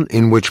phenomenon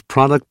in which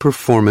product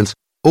performance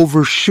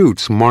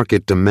overshoots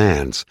market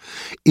demands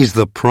is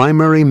the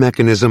primary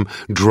mechanism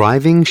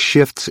driving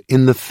shifts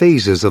in the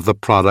phases of the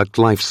product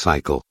life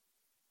cycle.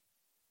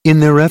 In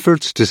their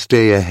efforts to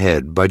stay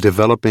ahead by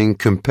developing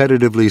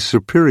competitively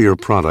superior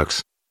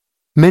products,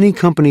 many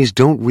companies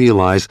don't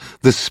realize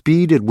the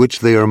speed at which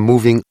they are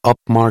moving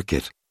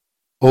upmarket,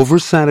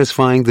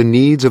 oversatisfying the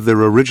needs of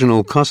their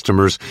original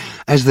customers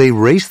as they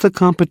race the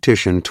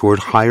competition toward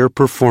higher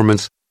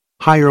performance,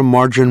 higher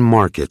margin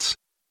markets.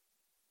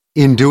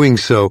 In doing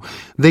so,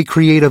 they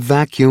create a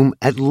vacuum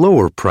at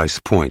lower price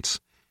points,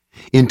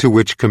 into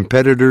which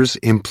competitors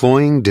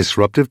employing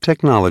disruptive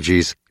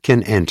technologies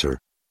can enter.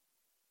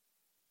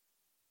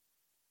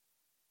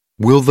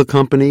 Will the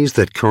companies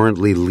that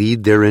currently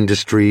lead their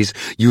industries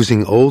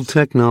using old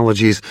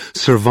technologies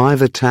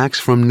survive attacks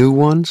from new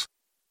ones?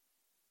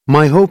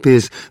 My hope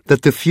is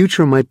that the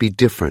future might be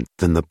different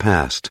than the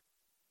past.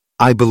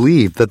 I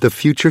believe that the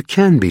future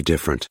can be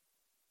different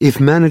if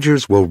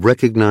managers will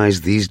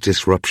recognize these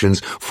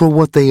disruptions for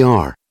what they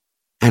are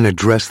and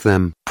address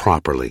them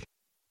properly.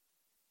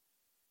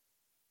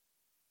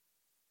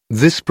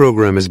 This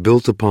program is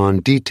built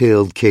upon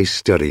detailed case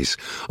studies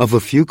of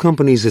a few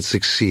companies that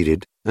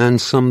succeeded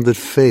and some that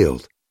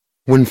failed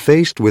when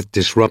faced with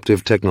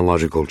disruptive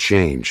technological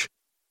change.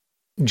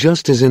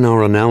 Just as in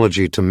our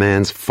analogy to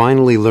man's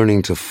finally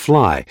learning to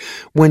fly,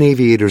 when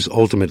aviators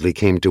ultimately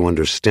came to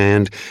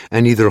understand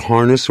and either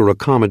harness or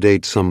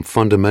accommodate some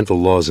fundamental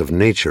laws of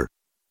nature,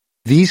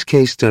 these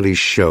case studies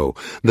show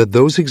that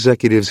those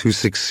executives who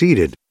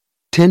succeeded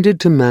tended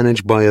to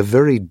manage by a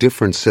very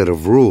different set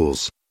of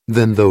rules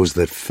than those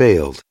that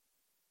failed.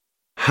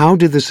 How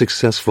did the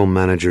successful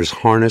managers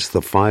harness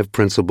the 5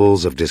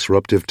 principles of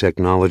disruptive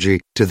technology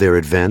to their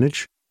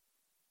advantage?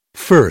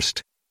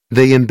 First,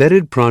 they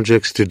embedded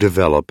projects to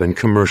develop and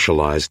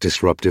commercialize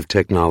disruptive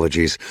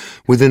technologies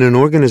within an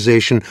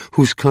organization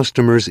whose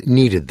customers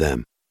needed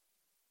them.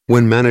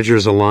 When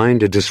managers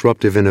aligned a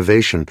disruptive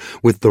innovation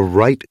with the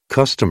right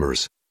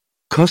customers,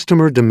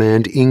 customer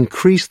demand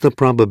increased the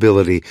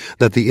probability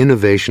that the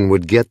innovation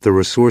would get the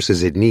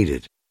resources it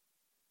needed.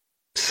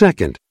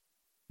 Second,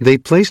 they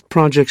placed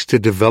projects to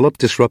develop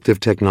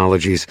disruptive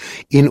technologies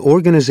in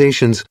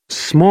organizations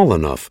small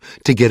enough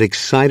to get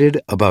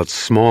excited about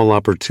small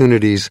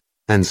opportunities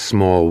and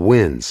small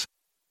wins.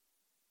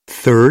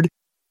 Third,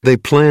 they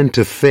planned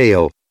to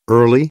fail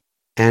early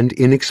and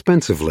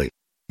inexpensively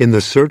in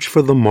the search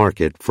for the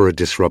market for a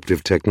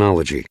disruptive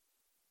technology.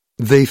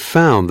 They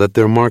found that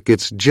their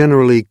markets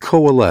generally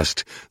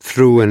coalesced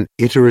through an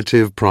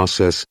iterative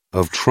process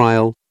of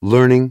trial,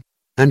 learning,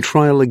 and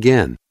trial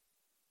again.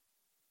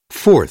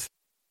 Fourth,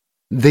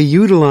 they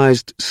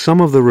utilized some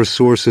of the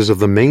resources of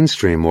the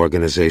mainstream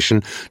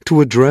organization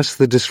to address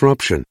the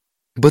disruption,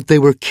 but they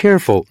were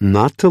careful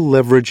not to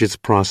leverage its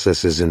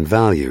processes and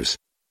values.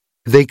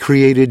 They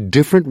created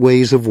different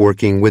ways of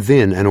working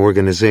within an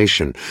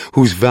organization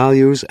whose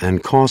values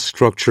and cost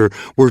structure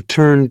were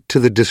turned to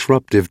the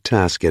disruptive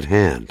task at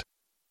hand.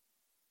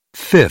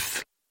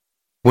 Fifth,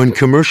 when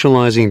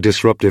commercializing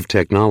disruptive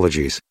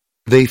technologies,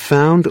 they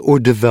found or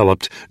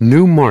developed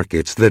new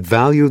markets that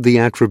valued the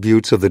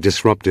attributes of the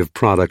disruptive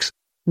products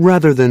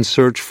rather than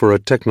search for a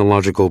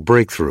technological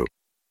breakthrough.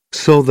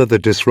 so that the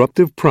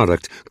disruptive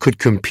product could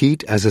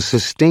compete as a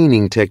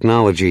sustaining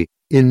technology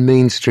in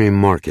mainstream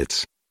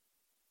markets.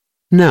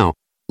 Now,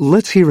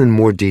 let's hear in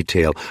more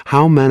detail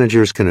how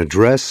managers can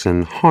address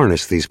and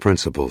harness these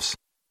principles.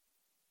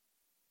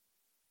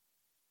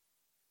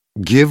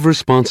 Give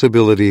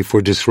responsibility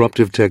for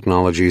disruptive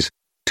technologies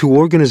to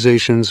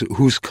organizations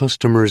whose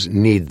customers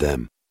need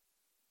them.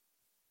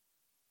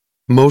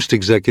 Most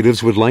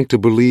executives would like to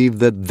believe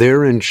that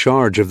they're in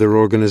charge of their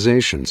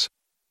organizations,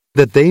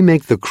 that they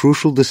make the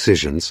crucial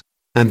decisions,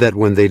 and that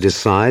when they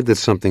decide that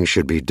something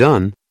should be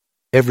done,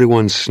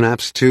 everyone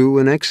snaps to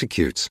and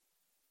executes.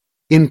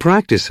 In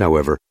practice,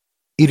 however,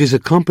 it is a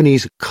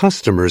company's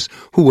customers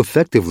who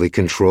effectively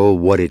control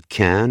what it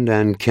can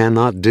and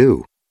cannot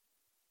do.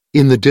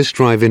 In the disk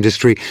drive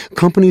industry,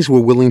 companies were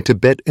willing to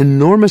bet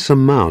enormous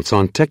amounts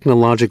on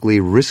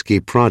technologically risky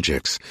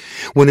projects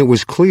when it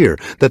was clear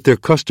that their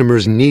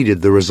customers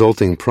needed the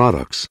resulting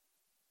products.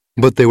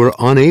 But they were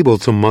unable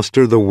to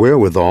muster the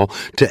wherewithal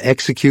to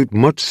execute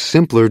much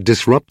simpler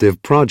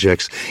disruptive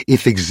projects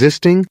if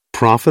existing,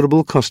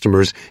 profitable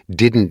customers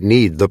didn't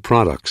need the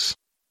products.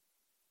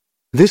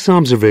 This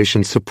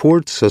observation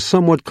supports a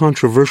somewhat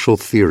controversial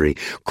theory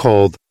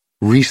called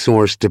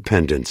resource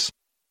dependence,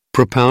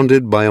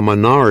 propounded by a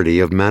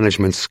minority of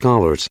management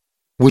scholars,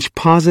 which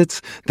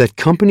posits that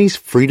companies'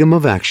 freedom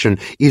of action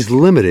is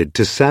limited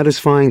to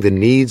satisfying the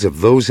needs of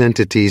those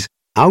entities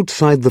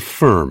outside the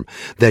firm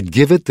that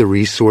give it the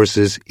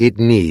resources it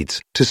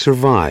needs to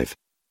survive.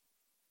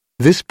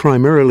 This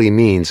primarily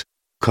means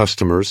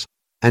customers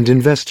and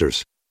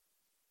investors.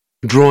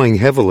 Drawing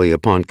heavily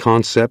upon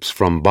concepts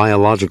from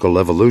biological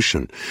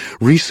evolution,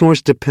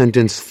 resource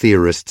dependence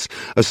theorists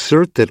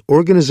assert that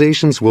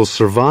organizations will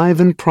survive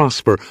and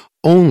prosper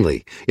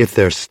only if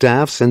their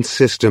staffs and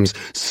systems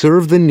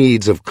serve the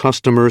needs of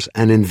customers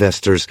and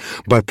investors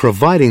by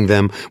providing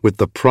them with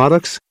the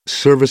products,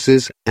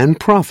 services, and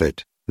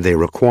profit they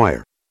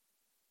require.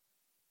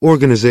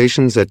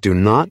 Organizations that do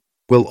not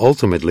will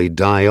ultimately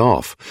die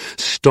off,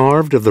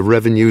 starved of the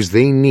revenues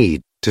they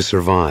need to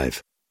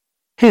survive.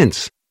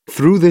 Hence,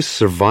 through this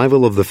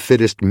survival of the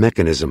fittest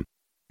mechanism,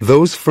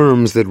 those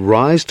firms that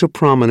rise to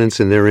prominence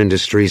in their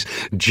industries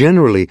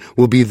generally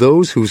will be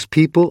those whose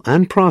people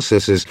and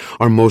processes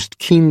are most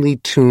keenly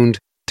tuned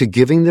to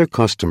giving their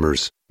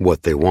customers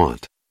what they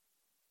want.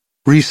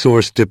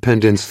 Resource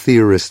dependence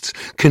theorists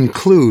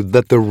conclude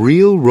that the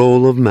real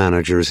role of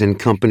managers in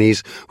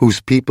companies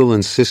whose people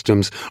and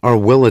systems are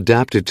well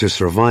adapted to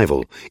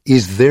survival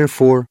is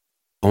therefore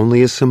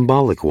only a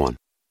symbolic one.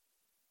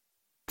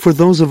 For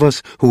those of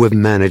us who have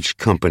managed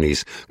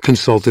companies,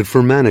 consulted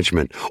for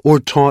management, or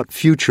taught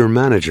future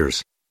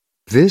managers,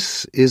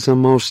 this is a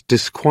most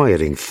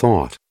disquieting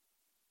thought.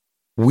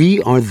 We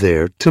are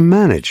there to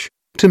manage,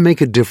 to make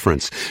a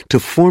difference, to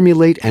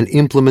formulate and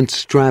implement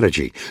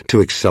strategy, to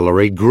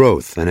accelerate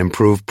growth and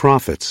improve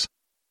profits.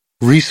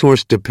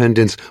 Resource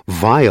dependence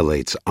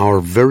violates our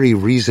very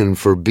reason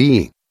for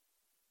being.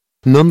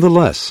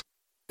 Nonetheless,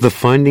 the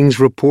findings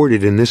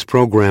reported in this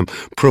program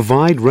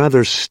provide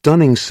rather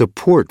stunning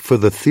support for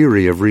the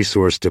theory of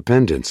resource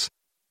dependence,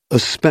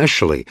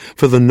 especially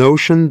for the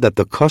notion that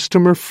the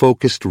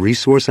customer-focused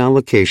resource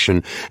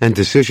allocation and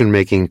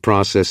decision-making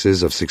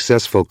processes of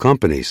successful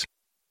companies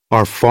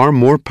are far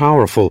more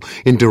powerful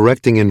in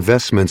directing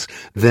investments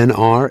than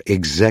are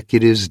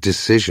executives'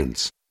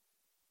 decisions.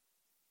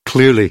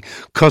 Clearly,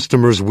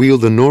 customers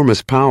wield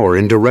enormous power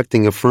in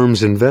directing a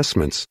firm's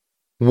investments.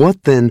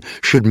 What then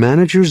should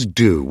managers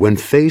do when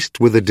faced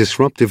with a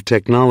disruptive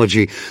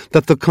technology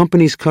that the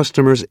company's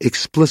customers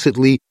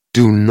explicitly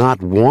do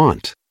not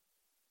want?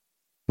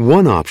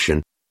 One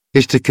option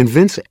is to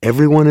convince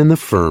everyone in the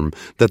firm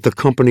that the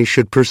company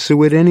should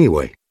pursue it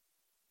anyway,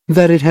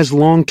 that it has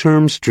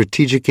long-term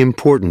strategic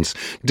importance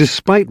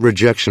despite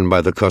rejection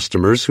by the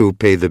customers who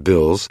pay the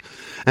bills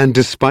and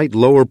despite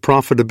lower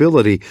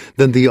profitability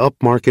than the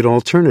upmarket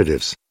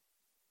alternatives.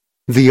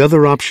 The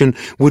other option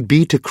would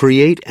be to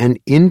create an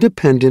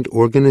independent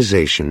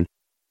organization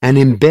and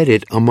embed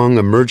it among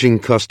emerging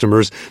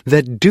customers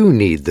that do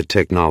need the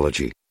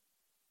technology.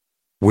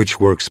 Which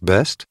works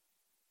best?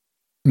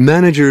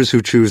 Managers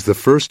who choose the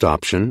first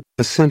option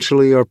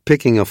essentially are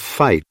picking a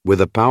fight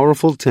with a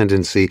powerful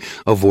tendency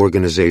of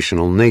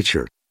organizational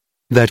nature,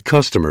 that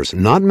customers,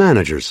 not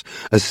managers,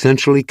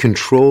 essentially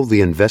control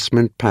the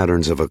investment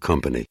patterns of a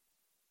company.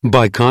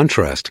 By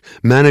contrast,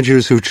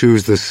 managers who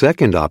choose the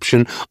second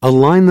option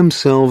align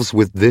themselves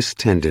with this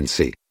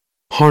tendency,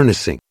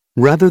 harnessing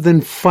rather than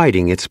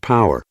fighting its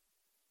power.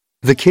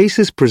 The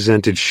cases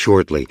presented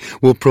shortly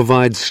will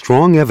provide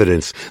strong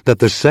evidence that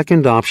the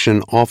second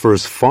option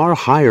offers far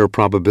higher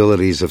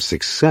probabilities of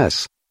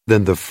success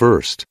than the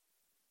first.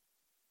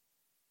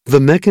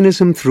 The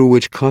mechanism through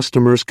which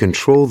customers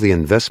control the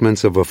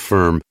investments of a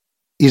firm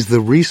is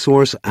the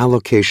resource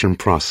allocation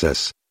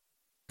process,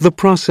 the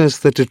process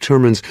that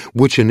determines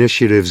which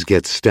initiatives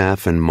get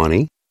staff and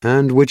money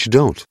and which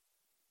don't.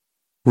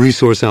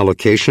 Resource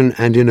allocation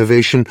and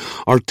innovation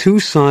are two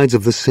sides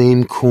of the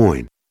same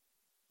coin.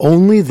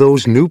 Only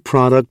those new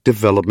product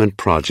development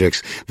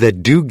projects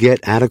that do get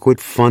adequate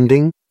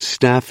funding,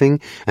 staffing,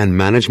 and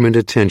management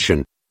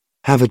attention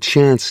have a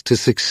chance to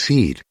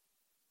succeed.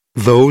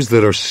 Those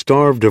that are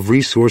starved of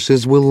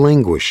resources will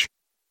languish.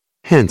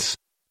 Hence,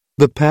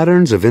 the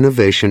patterns of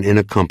innovation in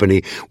a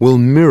company will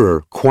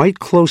mirror quite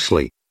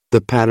closely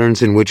the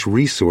patterns in which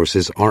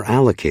resources are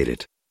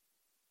allocated.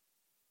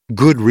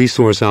 Good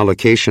resource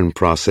allocation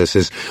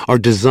processes are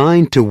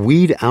designed to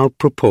weed out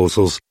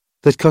proposals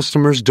that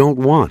customers don't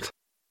want.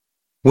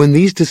 When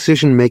these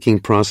decision-making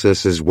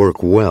processes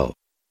work well,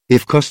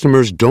 if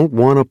customers don't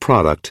want a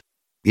product,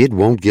 it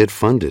won't get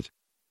funded.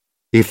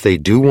 If they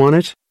do want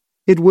it,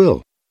 it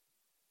will.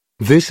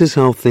 This is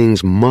how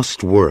things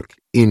must work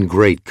in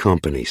great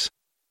companies.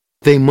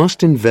 They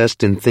must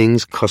invest in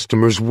things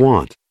customers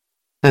want,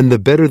 and the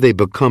better they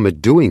become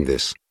at doing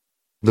this,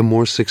 the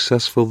more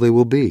successful they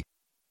will be.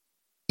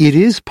 It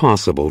is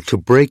possible to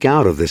break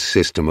out of this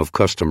system of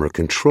customer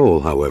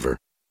control, however.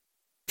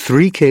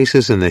 3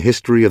 cases in the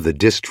history of the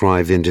disk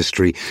drive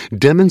industry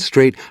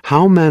demonstrate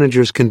how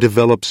managers can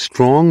develop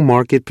strong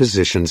market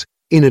positions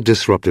in a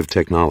disruptive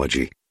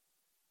technology.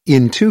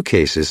 In 2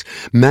 cases,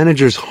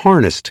 managers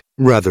harnessed,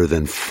 rather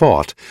than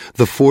fought,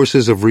 the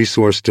forces of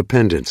resource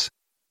dependence.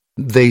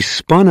 They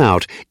spun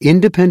out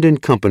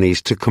independent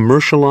companies to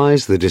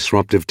commercialize the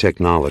disruptive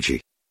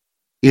technology.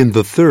 In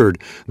the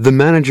 3rd, the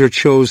manager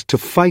chose to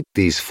fight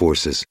these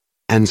forces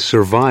and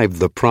survived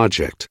the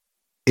project,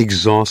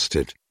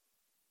 exhausted.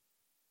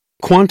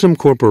 Quantum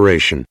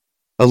Corporation,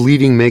 a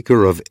leading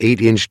maker of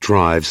 8-inch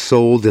drives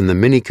sold in the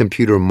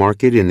mini-computer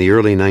market in the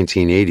early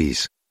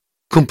 1980s,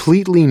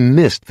 completely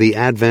missed the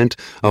advent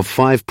of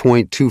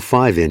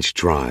 5.25-inch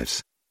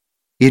drives.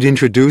 It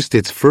introduced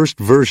its first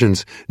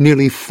versions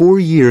nearly 4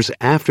 years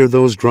after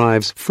those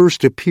drives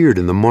first appeared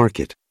in the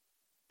market.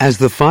 As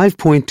the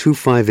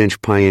 5.25-inch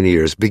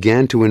pioneers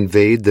began to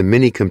invade the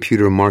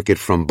mini-computer market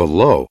from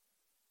below,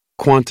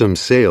 Quantum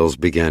sales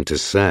began to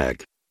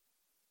sag.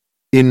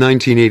 In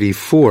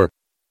 1984,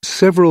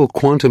 several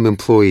Quantum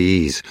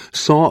employees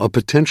saw a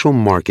potential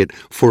market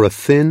for a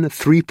thin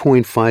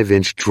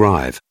 3.5-inch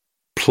drive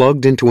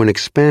plugged into an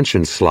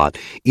expansion slot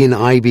in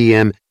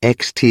IBM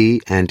XT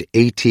and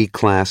AT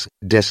class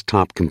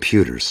desktop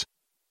computers.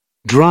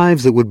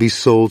 Drives that would be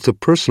sold to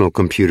personal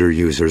computer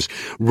users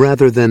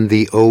rather than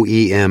the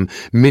OEM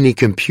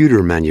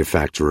mini-computer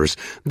manufacturers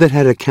that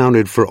had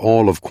accounted for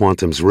all of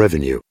Quantum's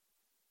revenue.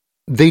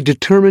 They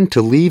determined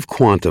to leave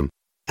Quantum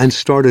and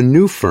start a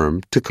new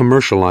firm to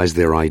commercialize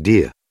their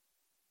idea.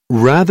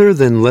 Rather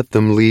than let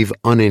them leave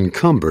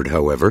unencumbered,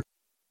 however,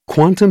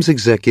 Quantum's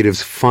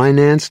executives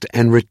financed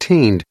and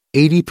retained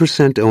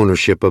 80%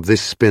 ownership of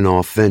this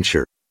spin-off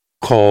venture,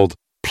 called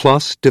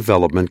Plus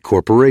Development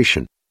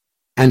Corporation,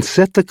 and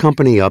set the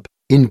company up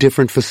in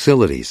different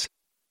facilities.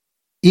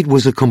 It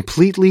was a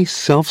completely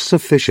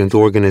self-sufficient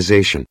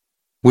organization,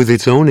 with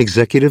its own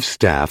executive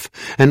staff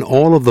and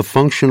all of the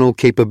functional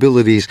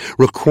capabilities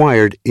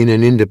required in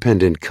an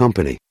independent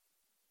company.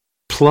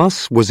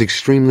 Plus was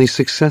extremely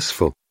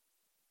successful.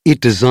 It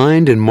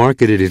designed and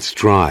marketed its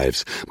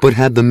drives, but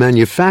had them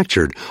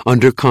manufactured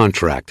under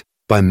contract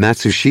by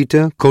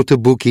Matsushita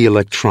Kotobuki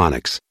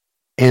Electronics,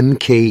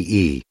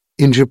 MKE,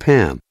 in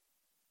Japan.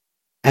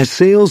 As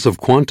sales of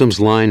Quantum's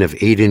line of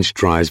 8-inch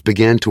drives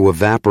began to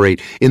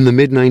evaporate in the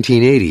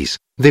mid-1980s,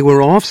 they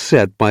were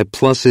offset by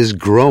Plus's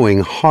growing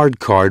hard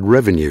card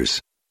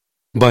revenues.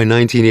 By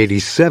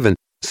 1987,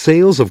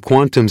 sales of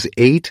Quantum's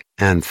 8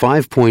 and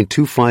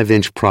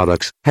 5.25-inch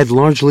products had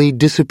largely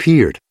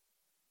disappeared.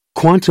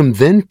 Quantum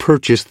then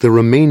purchased the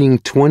remaining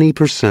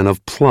 20%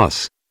 of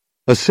Plus,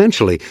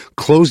 essentially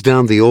closed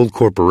down the old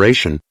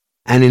corporation,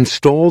 and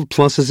installed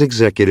Plus's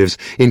executives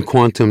in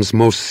Quantum's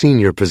most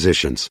senior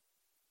positions.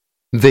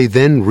 They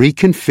then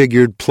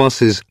reconfigured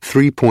Plus's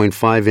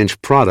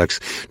 3.5-inch products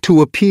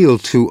to appeal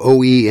to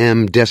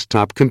OEM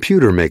desktop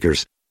computer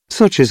makers,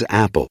 such as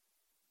Apple,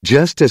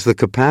 just as the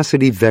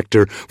capacity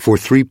vector for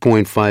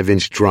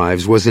 3.5-inch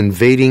drives was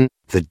invading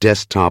the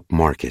desktop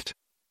market.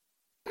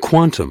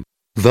 Quantum,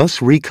 thus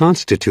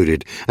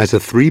reconstituted as a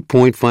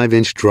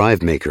 3.5-inch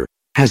drive maker,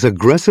 has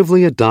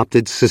aggressively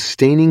adopted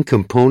sustaining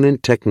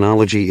component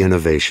technology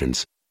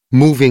innovations,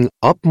 moving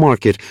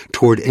upmarket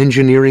toward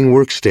engineering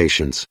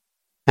workstations,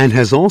 and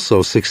has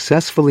also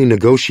successfully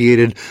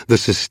negotiated the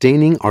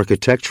sustaining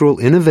architectural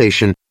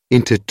innovation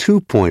into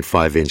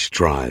 2.5-inch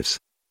drives.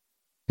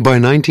 By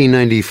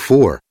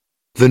 1994,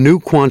 the new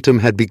Quantum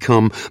had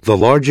become the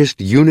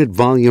largest unit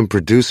volume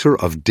producer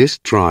of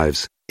disk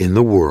drives in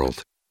the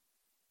world.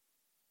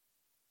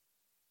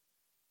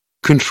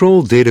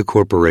 Control Data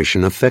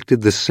Corporation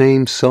affected the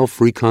same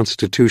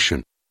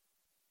self-reconstitution.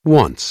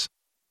 Once,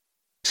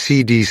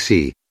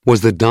 CDC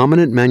was the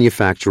dominant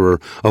manufacturer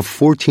of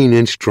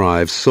 14-inch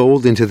drives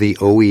sold into the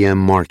OEM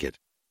market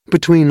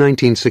between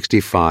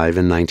 1965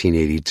 and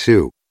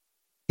 1982.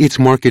 Its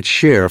market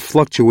share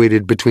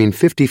fluctuated between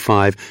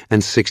 55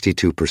 and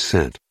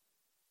 62%.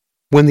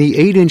 When the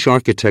 8-inch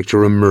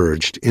architecture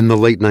emerged in the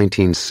late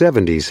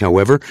 1970s,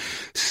 however,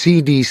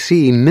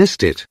 CDC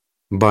missed it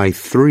by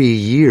 3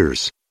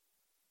 years.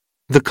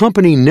 The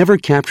company never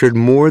captured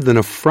more than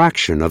a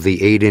fraction of the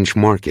 8-inch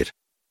market,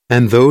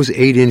 and those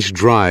 8-inch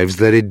drives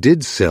that it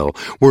did sell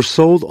were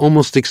sold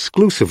almost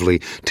exclusively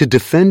to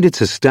defend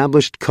its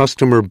established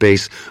customer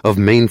base of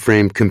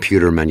mainframe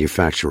computer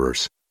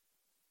manufacturers.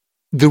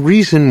 The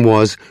reason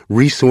was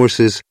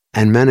resources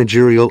and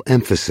managerial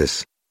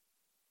emphasis.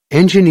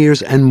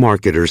 Engineers and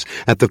marketers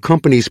at the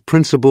company's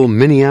principal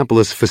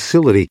Minneapolis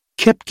facility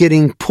kept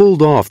getting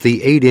pulled off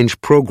the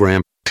 8-inch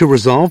program to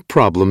resolve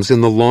problems in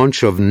the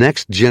launch of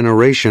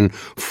next-generation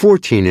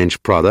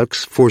 14-inch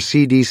products for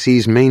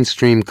CDC's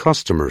mainstream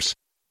customers.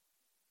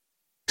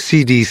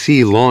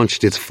 CDC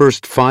launched its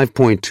first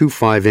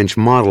 5.25-inch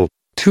model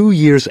 2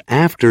 years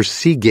after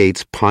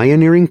Seagate's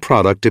pioneering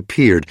product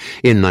appeared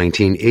in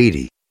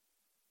 1980.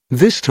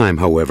 This time,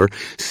 however,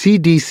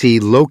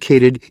 CDC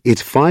located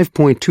its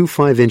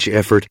 5.25-inch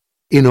effort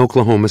in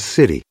Oklahoma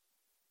City.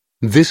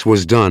 This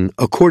was done,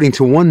 according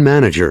to one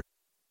manager,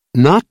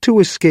 not to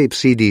escape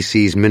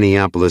CDC's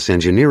Minneapolis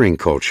engineering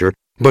culture,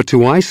 but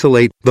to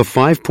isolate the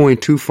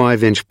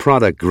 5.25-inch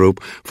product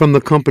group from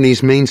the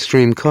company's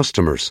mainstream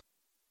customers.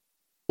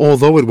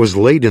 Although it was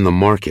late in the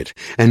market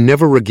and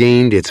never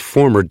regained its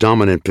former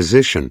dominant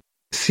position,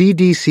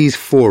 CDC's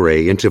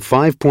foray into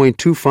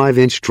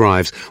 5.25-inch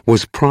drives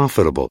was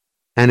profitable,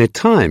 and at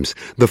times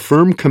the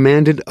firm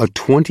commanded a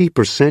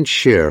 20%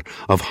 share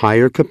of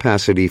higher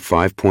capacity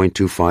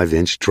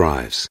 5.25-inch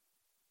drives.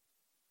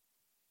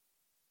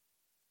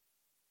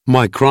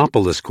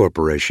 Micropolis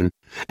Corporation,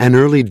 an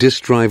early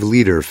disk drive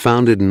leader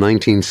founded in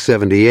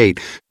 1978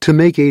 to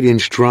make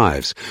 8-inch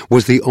drives,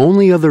 was the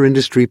only other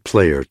industry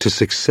player to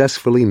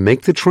successfully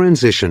make the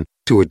transition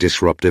to a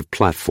disruptive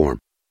platform.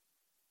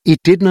 It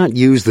did not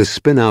use the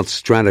spin-out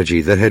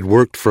strategy that had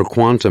worked for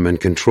quantum and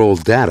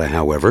controlled data,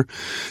 however,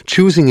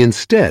 choosing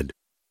instead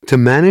to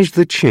manage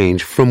the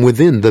change from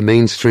within the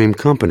mainstream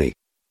company.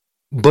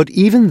 But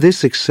even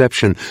this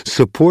exception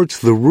supports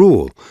the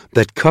rule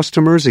that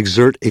customers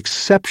exert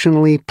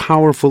exceptionally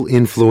powerful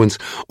influence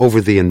over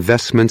the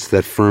investments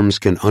that firms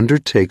can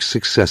undertake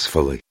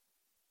successfully.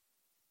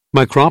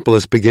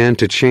 Micropolis began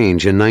to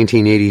change in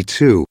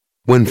 1982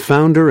 when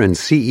founder and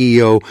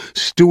CEO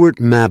Stuart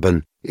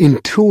Mabin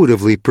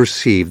intuitively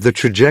perceived the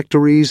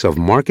trajectories of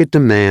market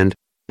demand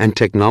and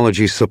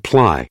technology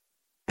supply,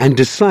 and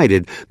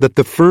decided that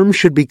the firm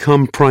should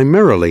become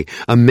primarily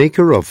a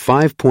maker of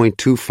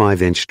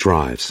 5.25-inch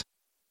drives.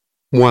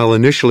 While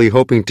initially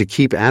hoping to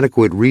keep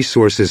adequate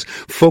resources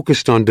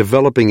focused on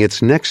developing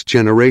its next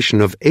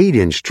generation of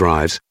 8-inch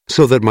drives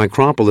so that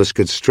Micropolis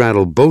could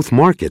straddle both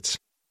markets,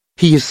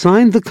 he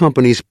assigned the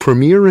company's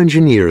premier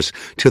engineers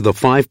to the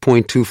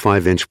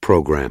 5.25-inch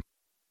program.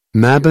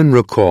 Mabin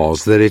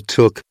recalls that it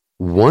took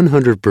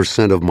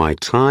 100% of my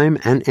time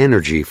and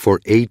energy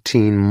for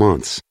 18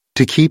 months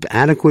to keep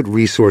adequate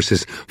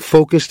resources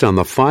focused on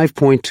the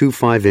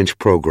 5.25-inch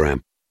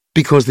program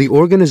because the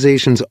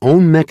organization's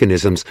own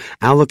mechanisms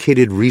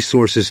allocated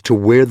resources to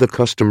where the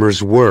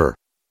customers were,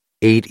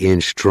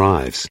 8-inch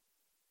drives.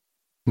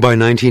 By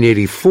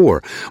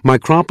 1984,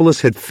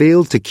 Micropolis had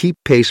failed to keep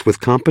pace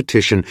with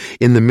competition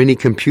in the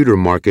mini-computer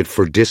market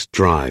for disk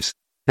drives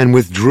and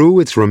withdrew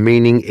its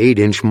remaining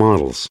 8-inch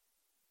models.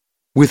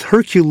 With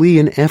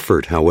Herculean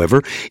effort,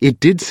 however, it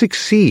did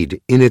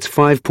succeed in its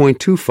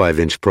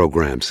 5.25-inch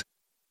programs.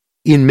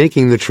 In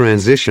making the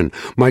transition,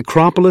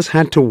 Micropolis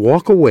had to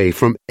walk away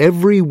from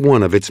every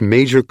one of its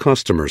major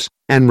customers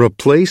and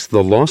replace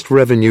the lost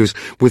revenues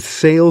with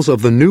sales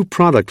of the new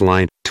product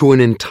line to an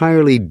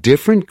entirely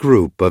different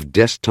group of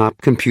desktop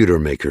computer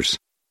makers.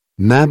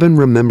 Mabin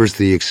remembers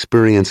the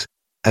experience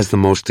as the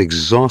most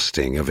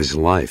exhausting of his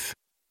life.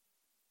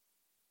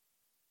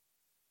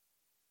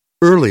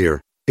 Earlier,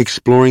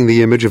 exploring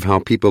the image of how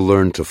people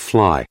learn to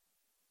fly,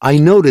 I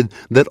noted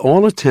that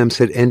all attempts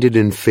had ended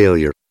in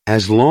failure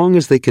as long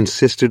as they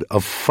consisted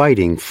of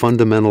fighting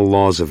fundamental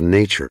laws of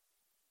nature.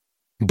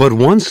 But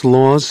once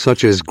laws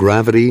such as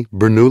gravity,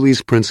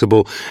 Bernoulli's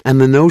principle,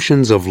 and the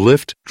notions of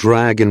lift,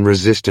 drag, and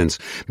resistance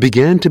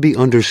began to be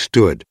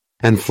understood,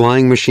 and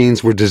flying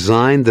machines were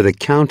designed that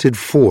accounted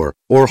for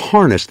or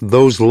harnessed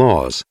those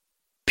laws,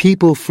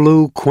 people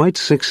flew quite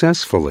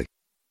successfully.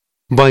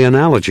 By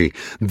analogy,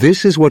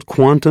 this is what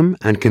quantum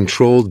and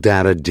controlled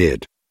data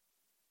did.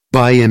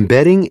 By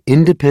embedding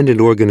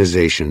independent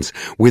organizations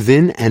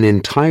within an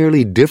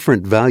entirely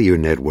different value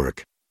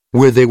network,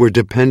 where they were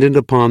dependent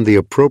upon the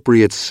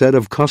appropriate set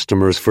of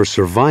customers for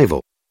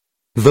survival,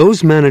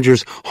 those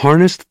managers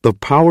harnessed the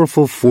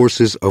powerful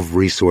forces of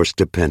resource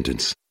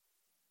dependence.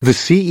 The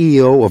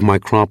CEO of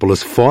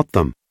Micropolis fought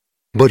them,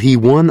 but he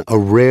won a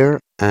rare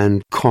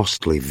and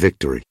costly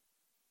victory.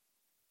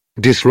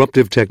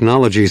 Disruptive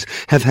technologies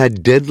have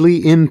had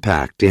deadly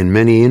impact in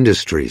many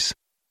industries.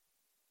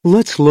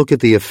 Let's look at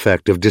the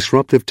effect of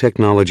disruptive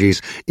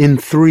technologies in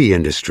 3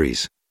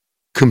 industries: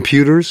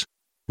 computers,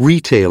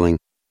 retailing,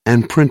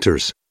 and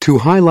printers, to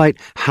highlight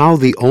how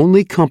the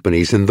only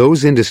companies in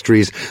those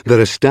industries that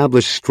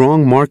established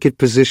strong market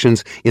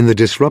positions in the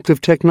disruptive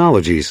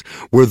technologies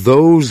were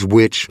those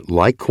which,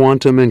 like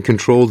quantum and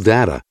controlled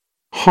data,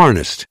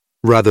 harnessed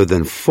rather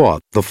than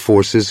fought the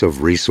forces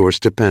of resource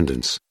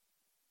dependence.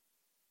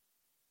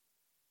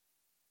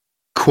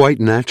 Quite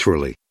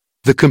naturally,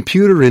 the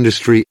computer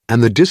industry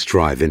and the disk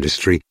drive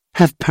industry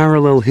have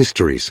parallel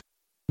histories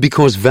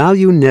because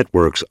value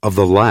networks of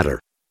the latter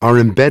are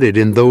embedded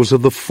in those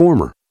of the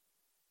former.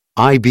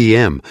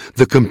 IBM,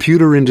 the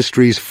computer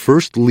industry's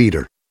first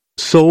leader,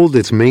 sold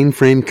its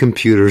mainframe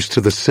computers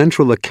to the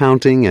central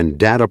accounting and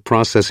data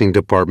processing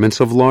departments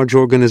of large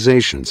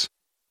organizations.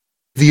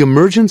 The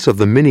emergence of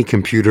the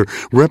minicomputer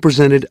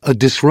represented a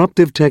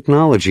disruptive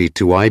technology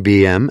to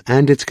IBM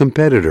and its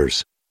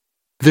competitors.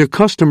 Their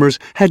customers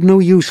had no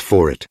use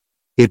for it.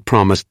 It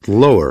promised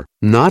lower,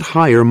 not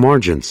higher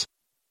margins,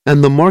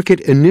 and the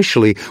market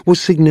initially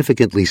was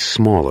significantly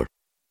smaller.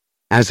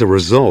 As a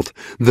result,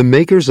 the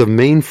makers of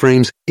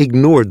mainframes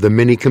ignored the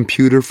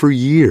minicomputer for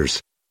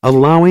years,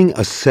 allowing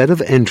a set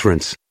of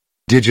entrants,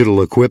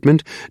 Digital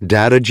Equipment,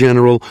 Data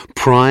General,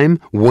 Prime,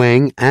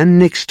 Wang,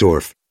 and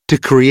Nixdorf, to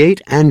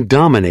create and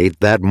dominate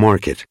that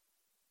market.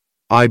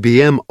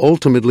 IBM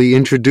ultimately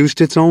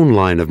introduced its own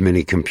line of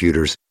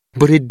minicomputers,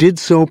 but it did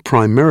so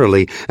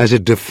primarily as a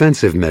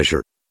defensive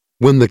measure,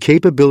 when the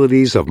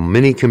capabilities of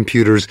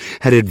minicomputers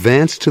had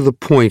advanced to the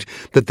point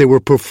that they were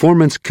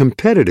performance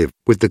competitive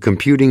with the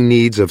computing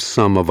needs of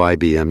some of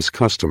IBM's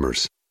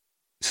customers.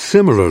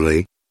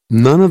 Similarly,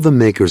 none of the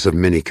makers of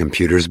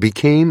minicomputers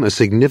became a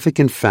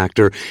significant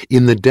factor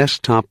in the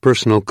desktop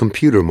personal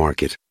computer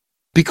market,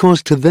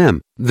 because to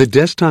them, the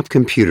desktop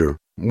computer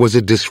was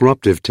a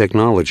disruptive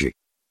technology.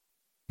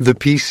 The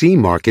PC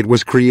market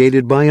was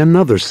created by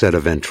another set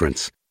of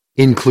entrants,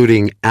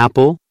 including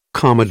Apple,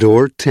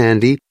 Commodore,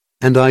 Tandy,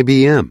 and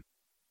IBM.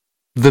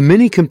 The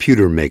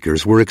minicomputer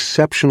makers were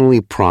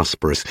exceptionally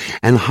prosperous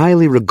and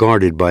highly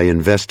regarded by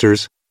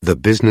investors, the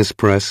business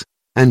press,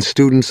 and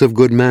students of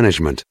good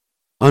management,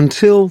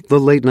 until the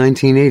late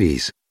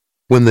 1980s,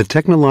 when the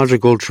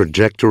technological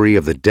trajectory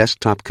of the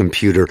desktop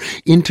computer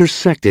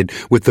intersected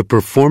with the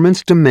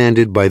performance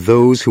demanded by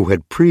those who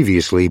had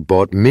previously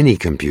bought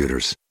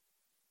minicomputers.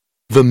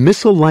 The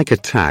missile-like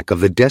attack of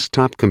the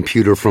desktop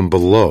computer from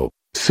below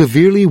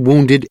severely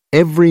wounded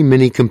every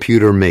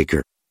minicomputer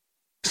maker.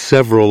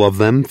 Several of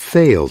them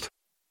failed.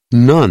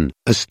 None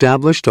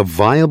established a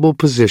viable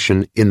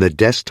position in the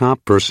desktop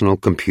personal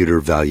computer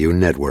value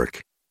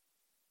network.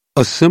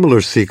 A similar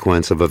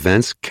sequence of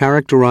events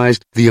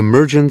characterized the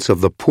emergence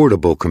of the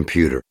portable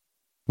computer,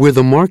 where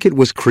the market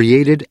was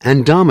created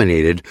and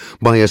dominated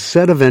by a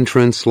set of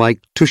entrants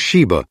like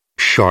Toshiba,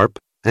 Sharp,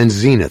 and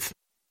Zenith.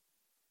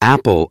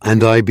 Apple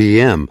and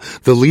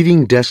IBM, the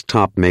leading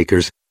desktop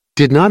makers,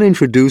 did not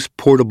introduce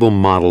portable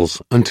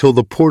models until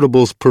the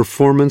portable's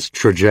performance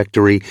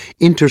trajectory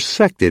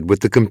intersected with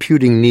the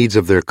computing needs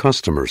of their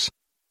customers.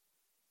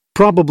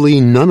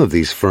 Probably none of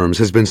these firms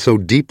has been so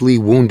deeply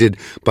wounded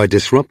by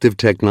disruptive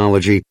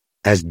technology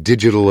as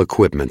Digital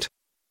Equipment.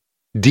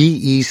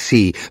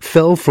 DEC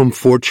fell from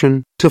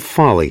fortune to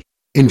folly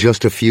in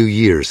just a few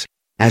years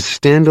as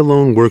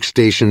standalone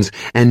workstations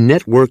and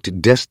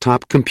networked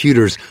desktop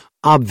computers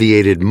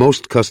obviated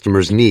most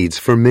customers' needs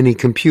for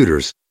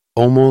mini-computers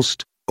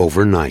almost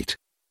overnight.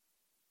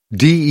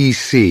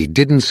 DEC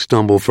didn't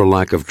stumble for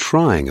lack of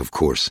trying, of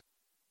course.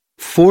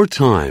 4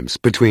 times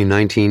between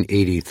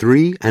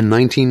 1983 and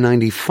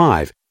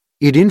 1995,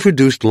 it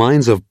introduced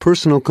lines of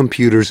personal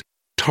computers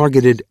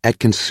targeted at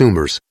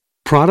consumers,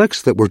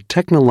 products that were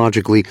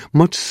technologically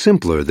much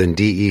simpler than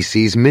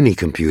DEC's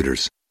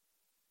mini-computers.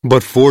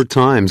 But 4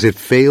 times it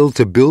failed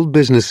to build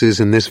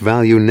businesses in this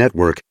value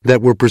network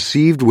that were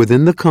perceived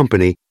within the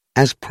company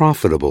as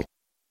profitable.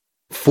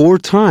 4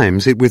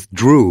 times it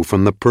withdrew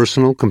from the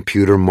personal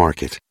computer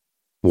market.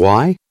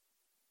 Why?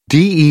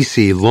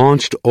 DEC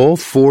launched all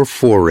 4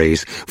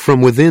 forays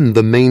from within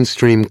the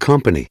mainstream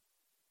company.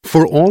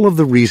 For all of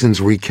the reasons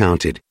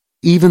recounted,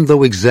 even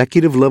though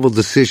executive-level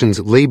decisions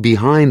lay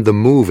behind the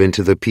move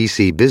into the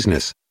PC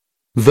business,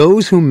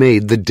 those who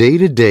made the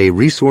day-to-day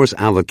resource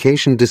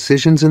allocation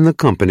decisions in the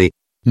company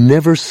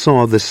never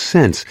saw the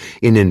sense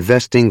in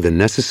investing the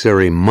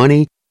necessary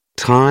money,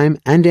 time,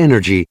 and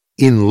energy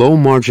in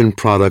low-margin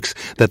products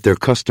that their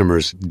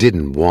customers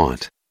didn't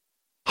want.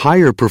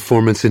 Higher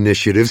performance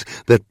initiatives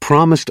that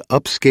promised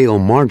upscale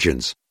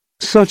margins,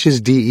 such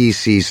as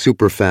DEC's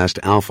superfast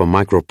alpha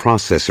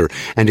microprocessor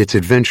and its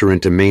adventure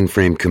into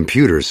mainframe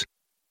computers,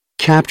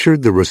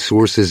 captured the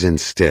resources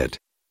instead.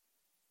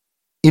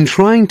 In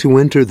trying to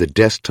enter the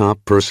desktop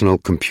personal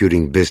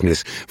computing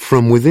business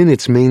from within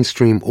its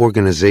mainstream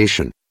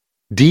organization,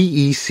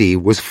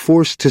 DEC was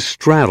forced to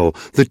straddle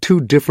the 2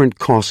 different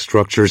cost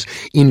structures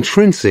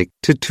intrinsic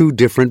to 2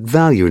 different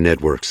value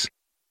networks.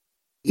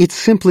 It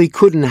simply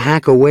couldn't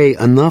hack away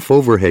enough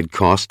overhead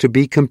costs to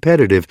be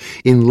competitive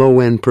in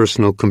low-end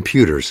personal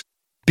computers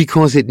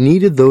because it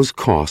needed those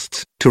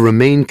costs to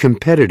remain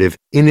competitive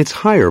in its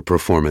higher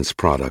performance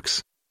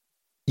products.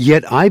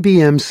 Yet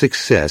IBM's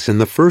success in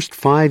the first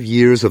 5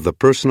 years of the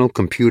personal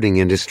computing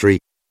industry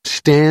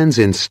stands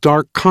in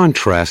stark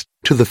contrast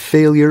to the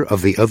failure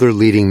of the other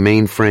leading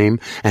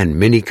mainframe and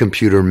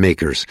mini-computer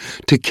makers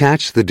to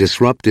catch the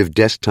disruptive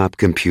desktop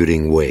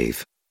computing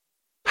wave.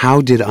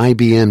 How did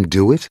IBM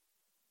do it?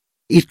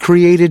 It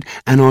created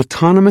an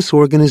autonomous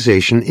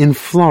organization in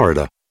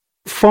Florida,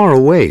 far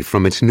away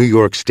from its New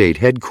York State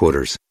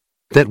headquarters,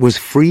 that was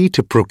free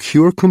to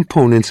procure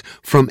components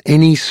from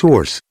any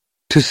source,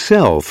 to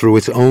sell through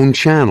its own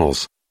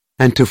channels,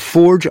 and to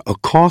forge a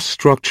cost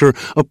structure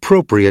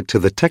appropriate to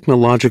the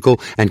technological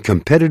and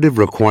competitive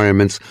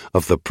requirements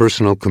of the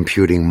personal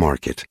computing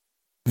market.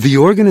 The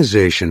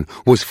organization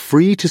was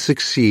free to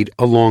succeed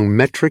along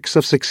metrics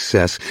of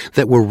success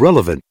that were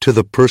relevant to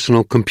the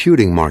personal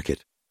computing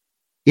market.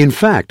 In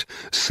fact,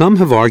 some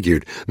have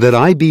argued that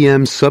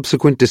IBM's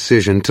subsequent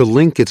decision to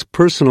link its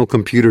personal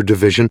computer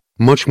division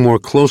much more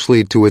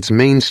closely to its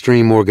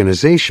mainstream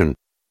organization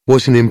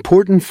was an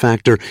important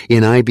factor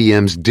in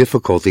IBM's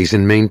difficulties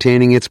in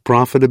maintaining its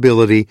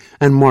profitability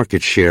and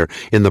market share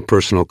in the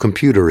personal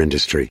computer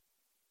industry.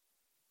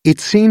 It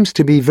seems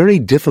to be very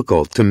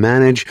difficult to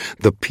manage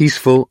the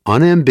peaceful,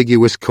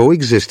 unambiguous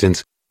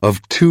coexistence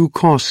of two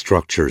cost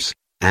structures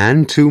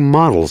and two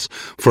models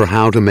for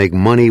how to make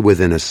money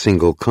within a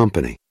single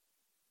company.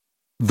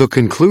 The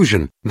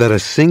conclusion that a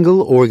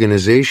single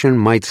organization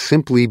might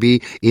simply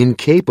be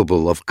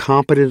incapable of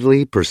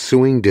competently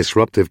pursuing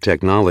disruptive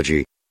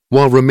technology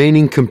while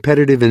remaining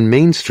competitive in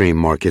mainstream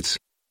markets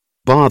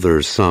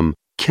bothers some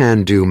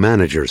can-do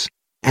managers,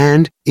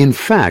 and, in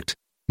fact,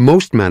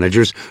 most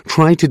managers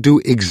try to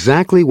do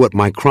exactly what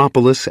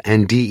Micropolis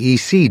and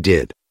DEC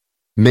did: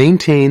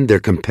 maintain their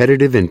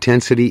competitive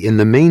intensity in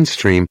the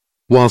mainstream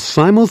while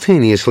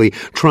simultaneously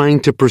trying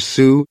to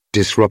pursue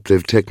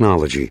disruptive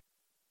technology.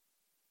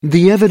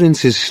 The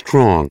evidence is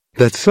strong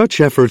that such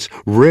efforts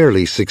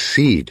rarely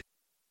succeed.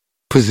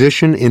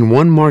 Position in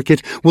one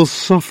market will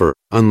suffer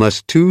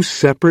unless two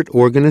separate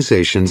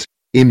organizations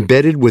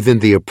embedded within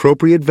the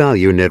appropriate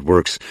value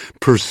networks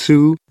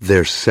pursue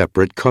their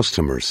separate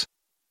customers.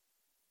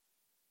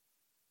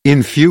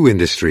 In few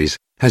industries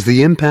has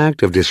the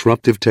impact of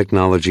disruptive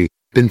technology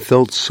been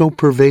felt so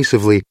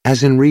pervasively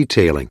as in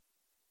retailing,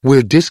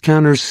 where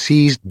discounters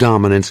seized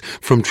dominance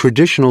from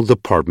traditional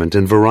department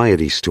and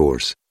variety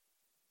stores.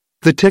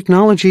 The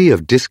technology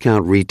of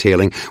discount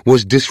retailing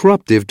was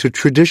disruptive to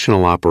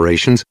traditional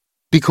operations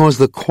because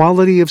the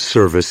quality of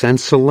service and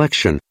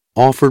selection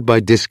offered by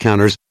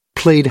discounters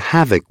played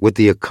havoc with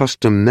the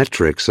accustomed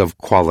metrics of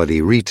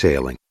quality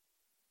retailing.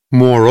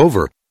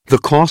 Moreover, the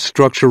cost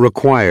structure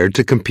required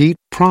to compete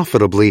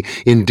profitably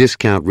in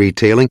discount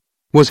retailing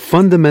was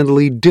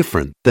fundamentally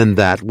different than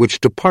that which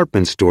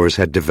department stores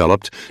had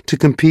developed to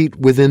compete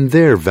within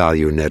their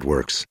value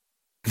networks.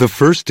 The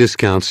first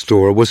discount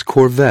store was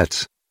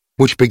Corvette's,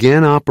 which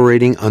began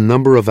operating a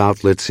number of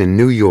outlets in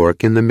New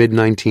York in the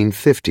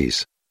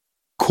mid-1950s.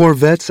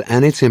 Corvette's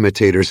and its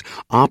imitators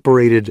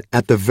operated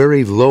at the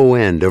very low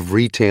end of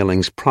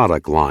retailing's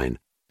product line,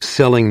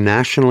 selling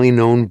nationally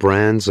known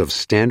brands of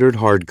standard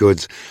hard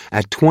goods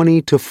at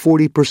 20 to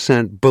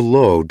 40%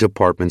 below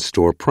department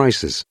store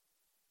prices.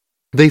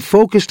 They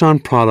focused on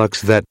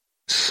products that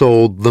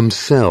sold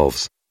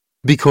themselves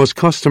because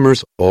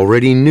customers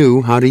already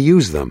knew how to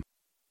use them.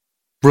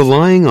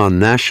 Relying on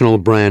national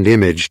brand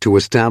image to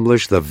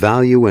establish the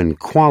value and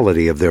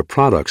quality of their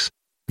products,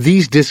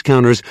 these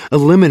discounters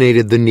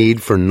eliminated the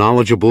need for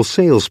knowledgeable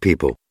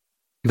salespeople.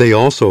 They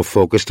also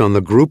focused on the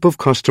group of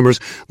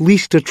customers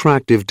least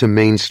attractive to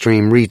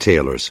mainstream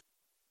retailers: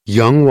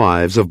 young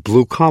wives of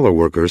blue-collar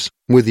workers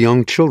with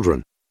young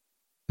children.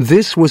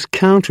 This was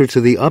counter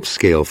to the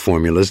upscale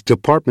formulas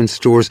department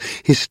stores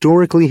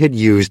historically had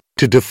used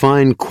to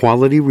define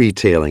quality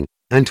retailing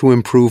and to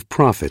improve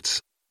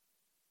profits.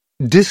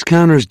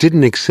 Discounters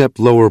didn't accept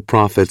lower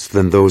profits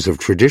than those of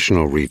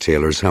traditional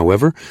retailers,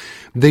 however.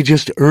 They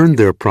just earned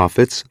their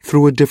profits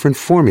through a different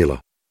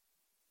formula.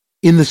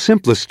 In the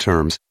simplest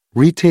terms,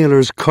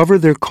 retailers cover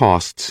their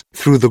costs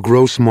through the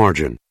gross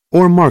margin,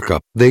 or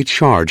markup, they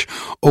charge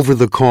over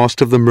the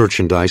cost of the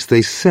merchandise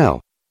they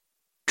sell.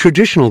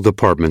 Traditional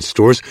department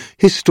stores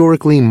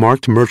historically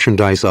marked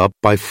merchandise up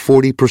by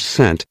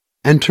 40%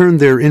 and turned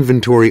their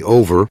inventory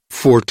over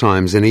 4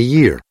 times in a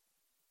year.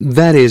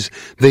 That is,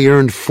 they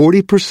earned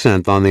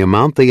 40% on the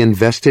amount they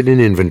invested in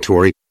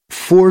inventory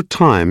 4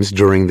 times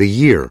during the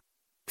year,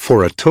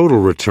 for a total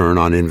return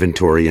on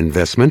inventory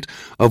investment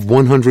of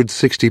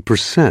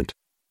 160%.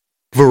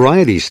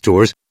 Variety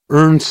stores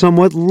earned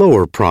somewhat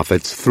lower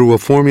profits through a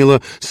formula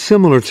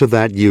similar to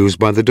that used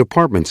by the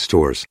department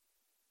stores.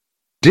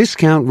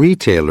 Discount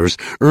retailers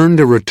earned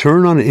a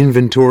return on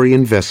inventory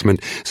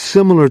investment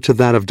similar to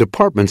that of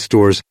department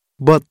stores,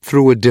 but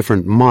through a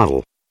different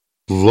model: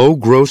 low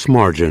gross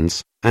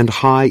margins and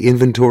high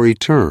inventory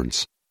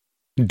turns.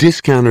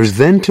 Discounters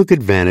then took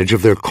advantage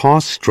of their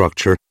cost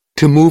structure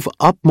to move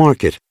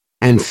upmarket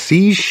and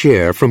seize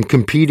share from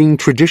competing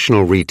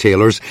traditional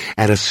retailers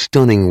at a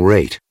stunning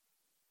rate.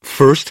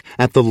 First,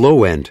 at the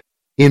low end,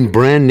 in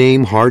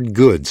brand-name hard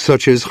goods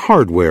such as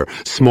hardware,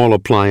 small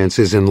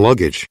appliances, and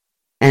luggage,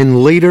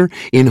 and later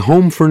in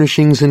home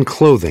furnishings and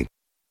clothing.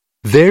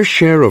 Their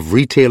share of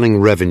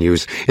retailing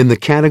revenues in the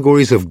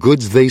categories of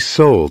goods they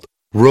sold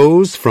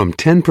rose from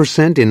 10%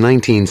 in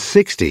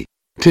 1960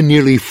 to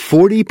nearly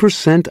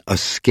 40% a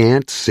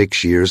scant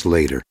 6 years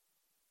later.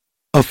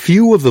 A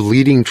few of the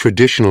leading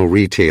traditional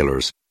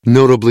retailers,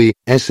 notably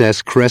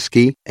S.S.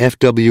 Kresge,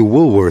 F.W.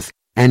 Woolworth,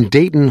 and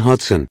Dayton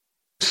Hudson,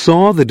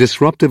 saw the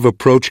disruptive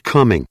approach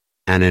coming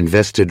and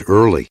invested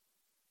early.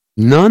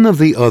 None of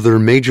the other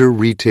major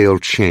retail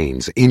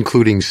chains,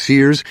 including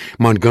Sears,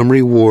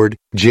 Montgomery Ward,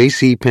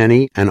 J.C.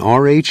 Penney, and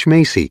R.H.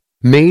 Macy,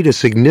 made a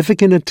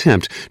significant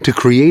attempt to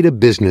create a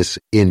business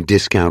in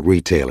discount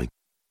retailing.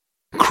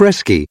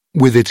 Kresge,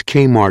 with its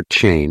Kmart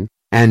chain,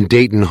 and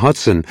Dayton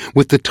Hudson,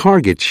 with the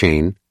Target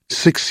chain,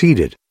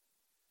 succeeded.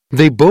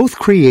 They both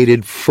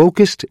created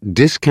focused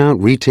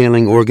discount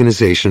retailing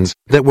organizations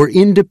that were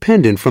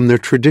independent from their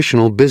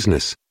traditional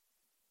business.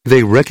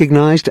 They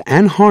recognized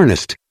and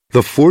harnessed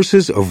the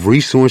forces of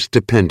resource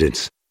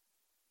dependence.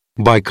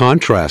 By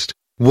contrast,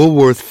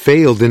 Woolworth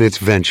failed in its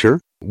venture,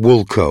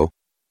 Woolco,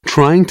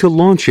 trying to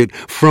launch it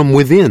from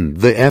within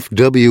the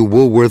F.W.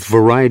 Woolworth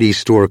Variety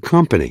Store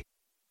Company.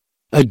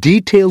 A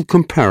detailed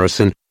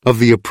comparison of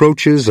the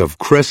approaches of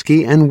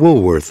Kresge and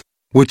Woolworth,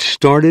 which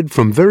started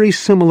from very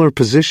similar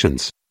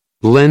positions,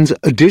 lends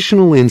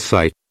additional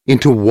insight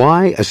into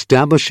why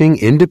establishing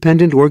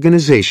independent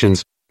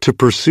organizations to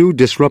pursue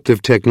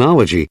disruptive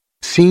technology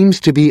seems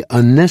to be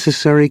a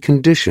necessary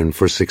condition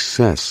for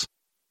success.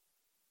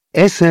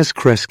 S.S.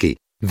 Kresge,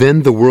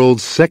 then the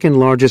world's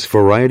second-largest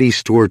variety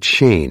store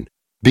chain,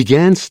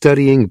 began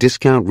studying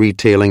discount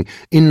retailing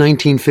in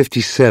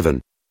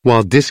 1957,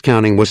 while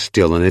discounting was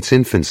still in its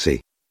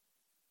infancy.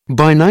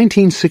 By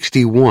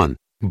 1961,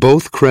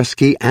 both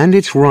Kresge and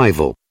its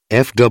rival,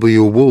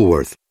 F.W.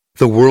 Woolworth,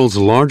 the world's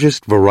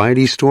largest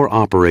variety store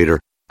operator,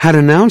 had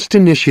announced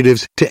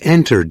initiatives to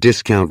enter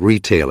discount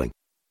retailing.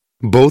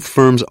 Both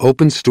firms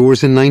opened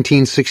stores in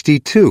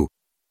 1962,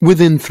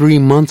 within 3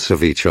 months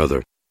of each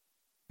other.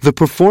 The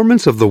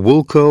performance of the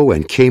Woolco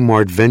and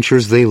Kmart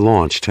ventures they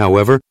launched,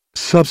 however,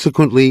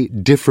 subsequently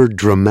differed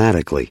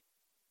dramatically.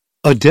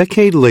 A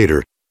decade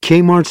later,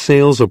 Kmart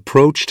sales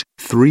approached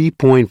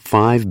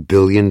 $3.5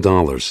 billion,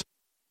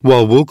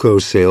 while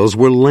Woolco sales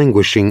were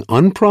languishing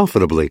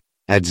unprofitably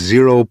at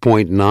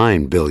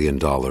 $0.9 billion.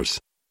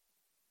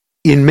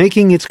 In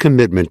making its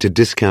commitment to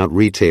discount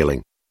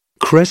retailing,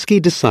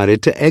 Kresge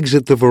decided to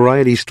exit the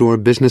variety store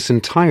business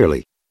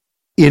entirely.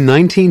 In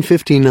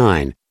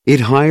 1959, it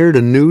hired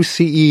a new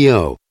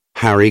CEO,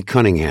 Harry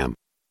Cunningham,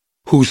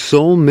 whose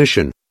sole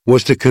mission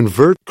was to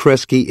convert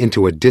Kresge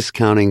into a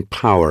discounting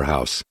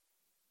powerhouse.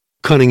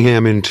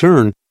 Cunningham, in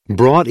turn,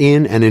 brought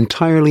in an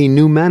entirely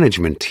new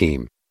management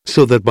team,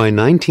 so that by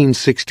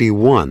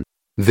 1961,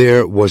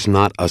 there was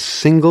not a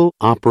single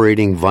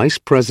operating vice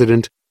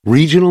president,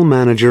 regional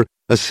manager,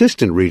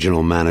 assistant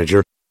regional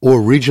manager,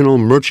 or regional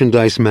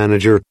merchandise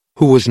manager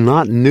who was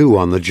not new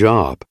on the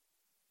job.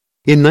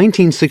 In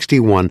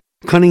 1961,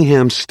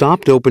 Cunningham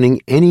stopped opening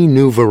any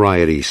new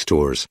variety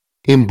stores,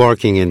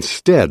 embarking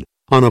instead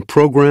on a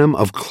program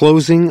of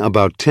closing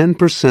about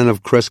 10%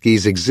 of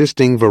Kresge's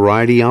existing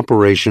variety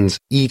operations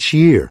each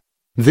year.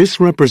 This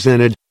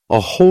represented a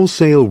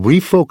wholesale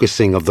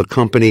refocusing of the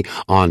company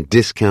on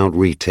discount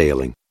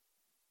retailing.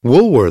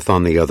 Woolworth,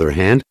 on the other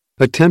hand,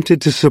 attempted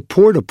to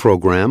support a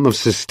program of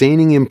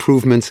sustaining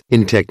improvements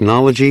in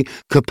technology,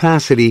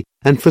 capacity,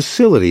 and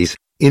facilities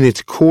in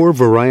its core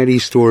variety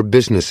store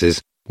businesses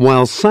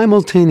while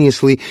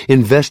simultaneously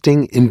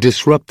investing in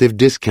disruptive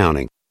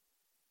discounting.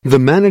 The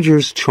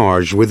managers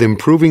charged with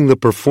improving the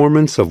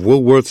performance of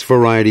Woolworth's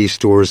variety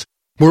stores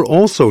were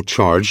also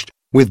charged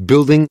with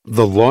building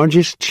the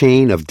largest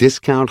chain of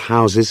discount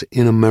houses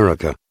in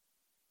America.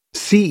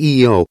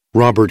 CEO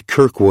Robert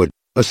Kirkwood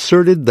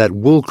asserted that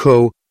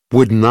Woolco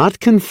would not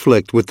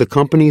conflict with the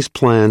company's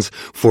plans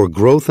for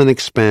growth and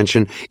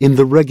expansion in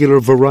the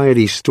regular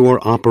variety store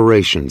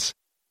operations,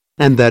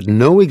 and that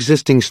no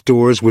existing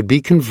stores would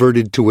be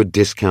converted to a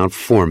discount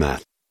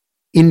format.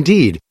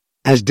 Indeed,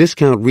 as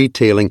discount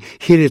retailing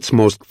hit its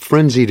most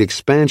frenzied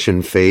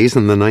expansion phase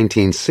in the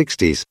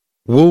 1960s,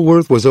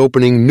 Woolworth was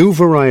opening new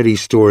variety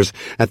stores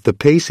at the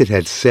pace it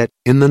had set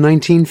in the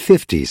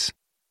 1950s.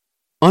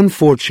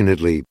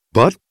 Unfortunately,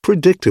 but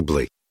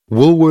predictably,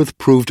 Woolworth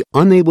proved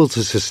unable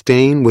to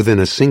sustain within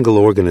a single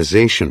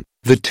organization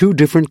the two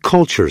different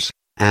cultures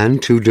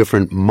and two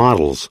different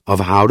models of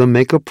how to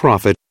make a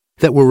profit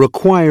that were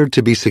required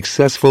to be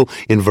successful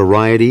in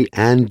variety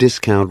and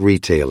discount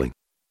retailing.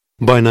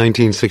 By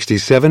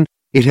 1967,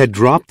 it had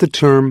dropped the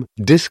term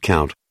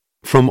discount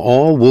from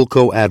all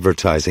Woolco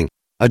advertising,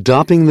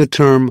 adopting the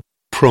term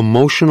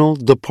promotional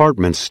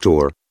department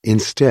store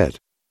instead.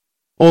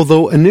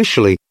 Although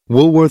initially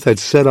Woolworth had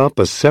set up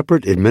a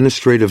separate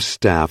administrative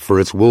staff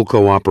for its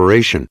Woolco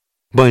operation,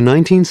 by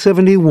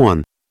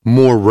 1971,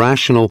 more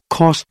rational,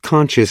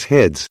 cost-conscious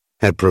heads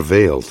had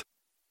prevailed.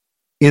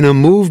 In a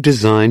move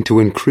designed to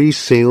increase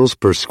sales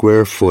per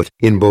square foot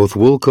in both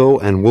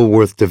Woolco and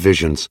Woolworth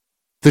divisions,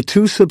 the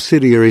two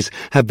subsidiaries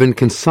have been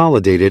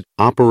consolidated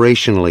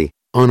operationally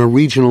on a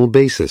regional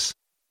basis.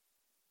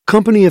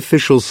 Company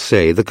officials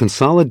say the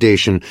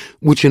consolidation,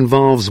 which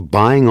involves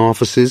buying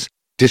offices,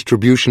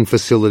 distribution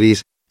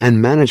facilities,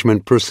 and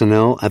management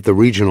personnel at the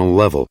regional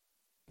level,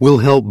 will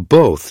help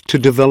both to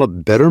develop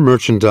better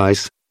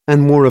merchandise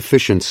and more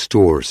efficient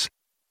stores.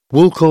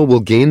 Woolco will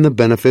gain the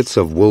benefits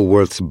of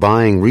Woolworth's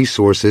buying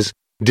resources,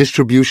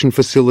 distribution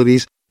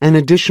facilities, and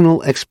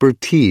additional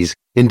expertise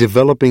in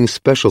developing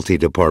specialty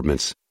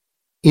departments.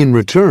 In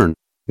return,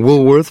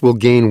 Woolworth will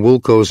gain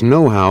Woolco's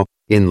know-how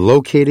in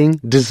locating,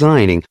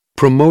 designing,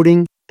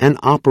 promoting, and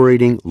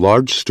operating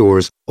large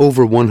stores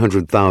over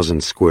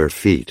 100,000 square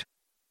feet.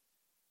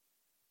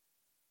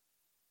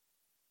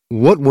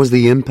 What was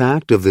the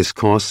impact of this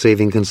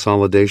cost-saving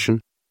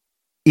consolidation?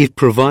 It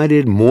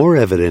provided more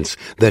evidence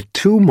that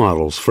two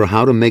models for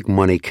how to make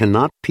money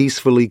cannot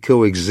peacefully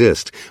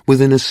coexist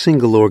within a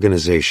single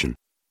organization.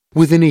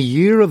 Within a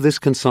year of this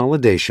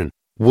consolidation,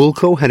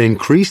 Woolco had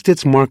increased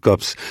its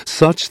markups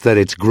such that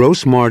its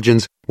gross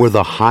margins were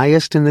the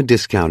highest in the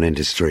discount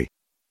industry,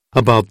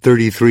 about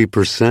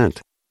 33%.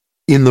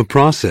 In the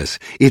process,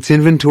 its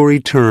inventory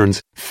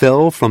turns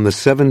fell from the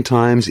 7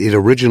 times it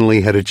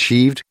originally had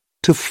achieved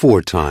to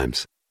 4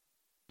 times.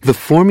 The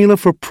formula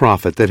for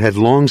profit that had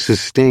long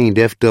sustained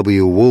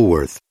F.W.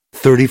 Woolworth,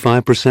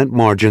 35%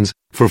 margins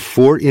for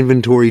 4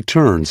 inventory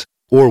turns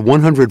or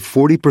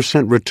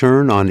 140%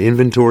 return on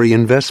inventory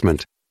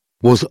investment,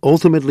 was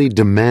ultimately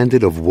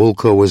demanded of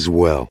Woolco as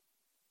well.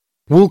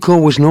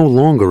 Woolco was no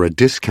longer a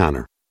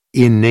discounter,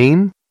 in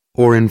name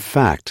or in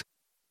fact.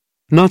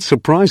 Not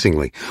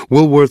surprisingly,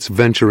 Woolworth's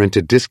venture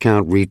into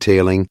discount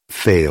retailing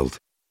failed.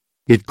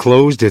 It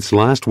closed its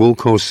last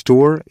Woolco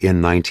store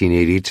in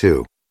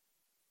 1982.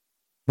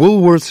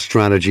 Woolworth's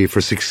strategy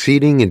for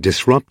succeeding in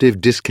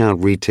disruptive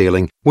discount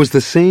retailing was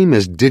the same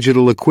as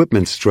Digital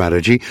Equipment's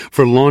strategy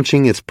for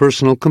launching its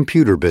personal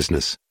computer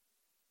business.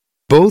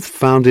 Both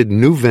founded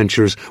new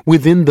ventures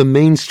within the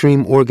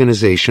mainstream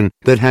organization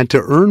that had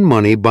to earn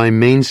money by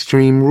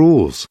mainstream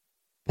rules,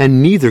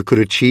 and neither could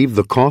achieve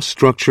the cost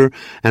structure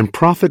and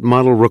profit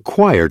model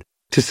required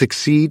to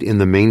succeed in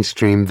the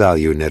mainstream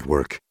value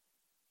network.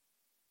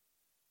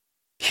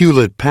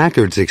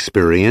 Hewlett-Packard's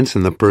experience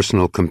in the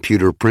personal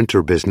computer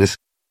printer business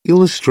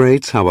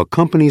illustrates how a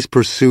company's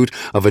pursuit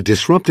of a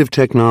disruptive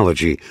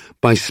technology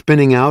by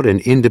spinning out an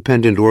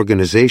independent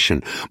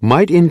organization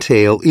might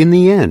entail, in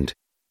the end,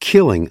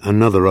 killing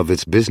another of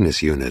its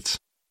business units.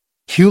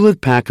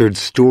 Hewlett-Packard's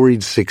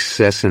storied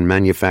success in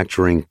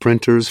manufacturing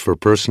printers for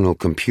personal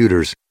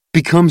computers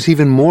becomes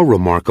even more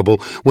remarkable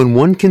when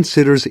one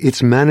considers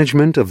its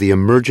management of the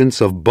emergence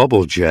of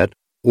bubble jet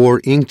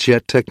or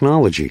inkjet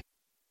technology.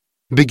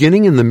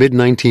 Beginning in the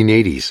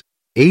mid-1980s,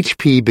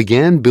 HP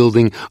began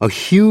building a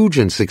huge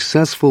and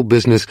successful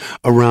business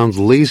around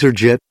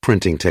laserjet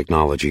printing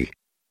technology.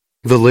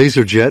 The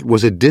laserjet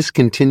was a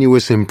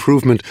discontinuous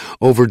improvement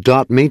over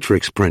dot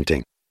matrix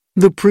printing,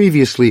 the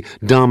previously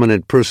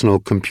dominant personal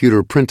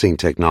computer printing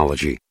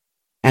technology,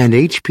 and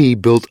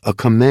HP built a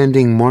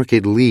commanding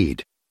market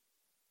lead.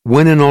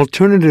 When an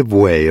alternative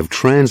way of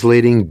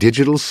translating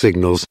digital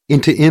signals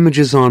into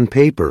images on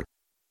paper,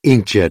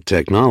 inkjet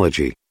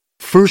technology,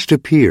 first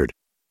appeared,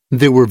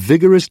 there were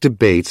vigorous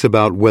debates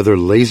about whether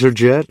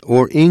laserjet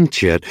or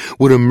inkjet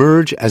would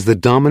emerge as the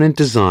dominant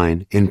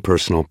design in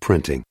personal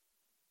printing.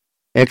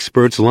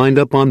 Experts lined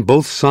up on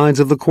both sides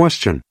of the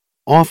question,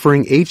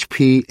 offering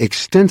HP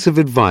extensive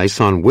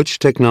advice on which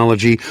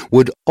technology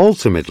would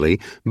ultimately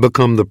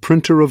become the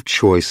printer of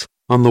choice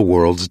on the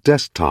world's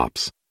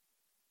desktops.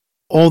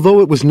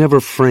 Although it was never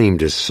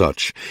framed as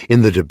such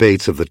in the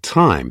debates of the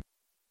time,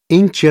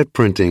 inkjet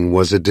printing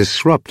was a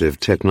disruptive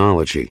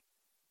technology.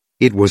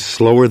 It was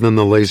slower than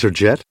the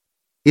laserjet,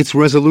 its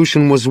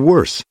resolution was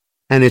worse,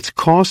 and its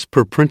cost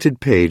per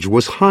printed page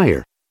was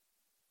higher.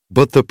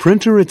 But the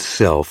printer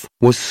itself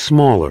was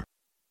smaller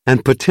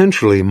and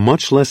potentially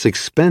much less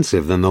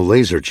expensive than the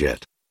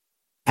laserjet.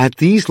 At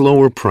these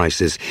lower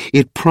prices,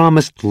 it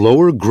promised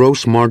lower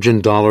gross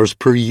margin dollars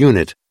per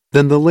unit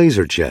than the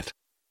laserjet.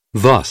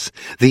 Thus,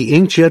 the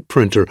inkjet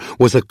printer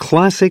was a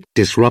classic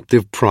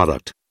disruptive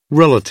product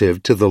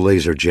relative to the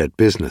laserjet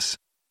business.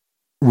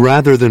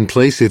 Rather than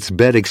place its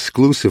bet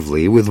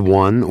exclusively with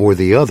one or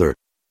the other,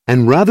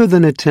 and rather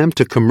than attempt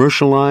to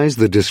commercialize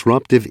the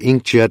disruptive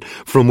inkjet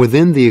from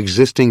within the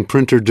existing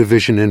printer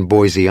division in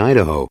Boise,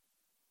 Idaho,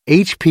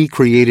 HP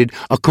created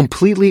a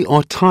completely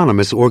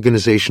autonomous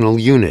organizational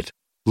unit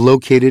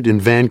located in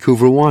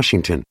Vancouver,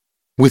 Washington,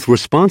 with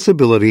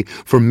responsibility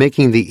for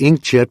making the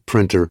inkjet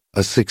printer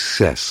a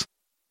success.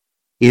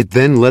 It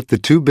then let the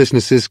two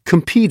businesses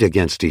compete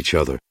against each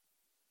other.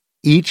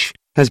 Each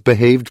has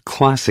behaved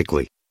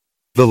classically.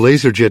 The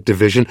laserjet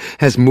division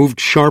has moved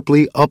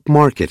sharply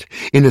upmarket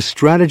in a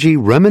strategy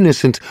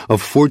reminiscent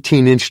of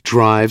 14-inch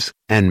drives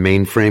and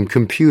mainframe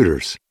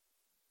computers.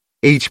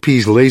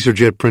 HP's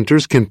laserjet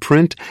printers can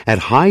print at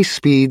high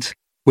speeds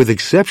with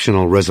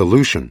exceptional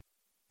resolution,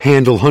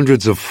 handle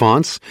hundreds of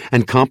fonts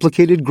and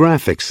complicated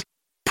graphics,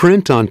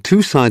 print on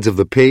 2 sides of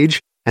the page,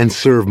 and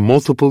serve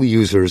multiple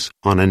users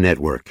on a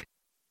network.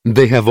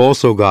 They have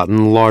also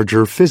gotten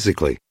larger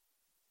physically.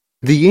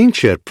 The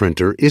inkjet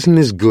printer isn't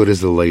as good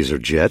as the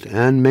laserjet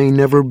and may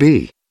never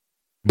be.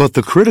 But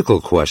the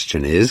critical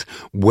question is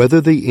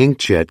whether the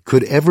inkjet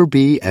could ever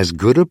be as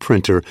good a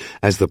printer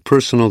as the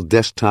personal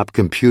desktop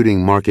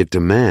computing market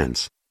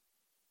demands.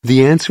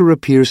 The answer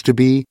appears to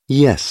be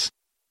yes,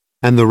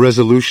 and the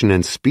resolution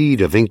and speed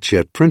of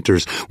inkjet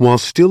printers, while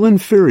still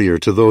inferior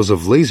to those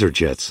of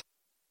laserjets,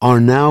 are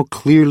now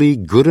clearly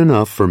good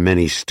enough for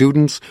many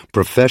students,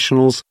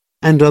 professionals,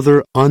 and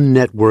other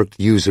unnetworked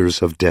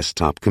users of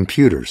desktop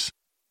computers.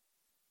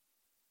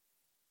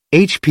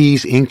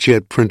 HP's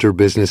inkjet printer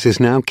business is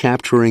now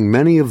capturing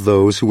many of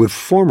those who would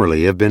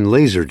formerly have been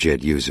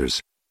laserjet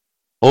users.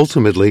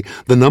 Ultimately,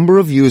 the number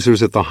of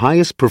users at the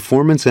highest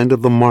performance end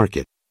of the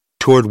market,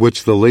 toward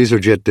which the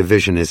laserjet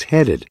division is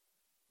headed,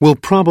 will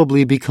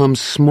probably become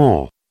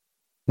small.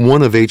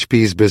 One of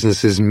HP's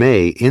businesses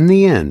may, in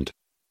the end,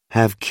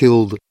 have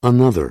killed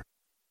another.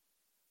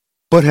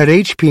 But had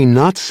HP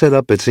not set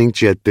up its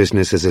inkjet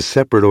business as a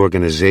separate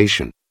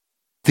organization,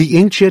 the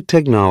inkjet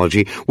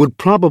technology would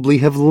probably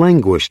have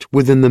languished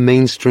within the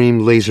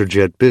mainstream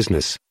laserjet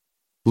business,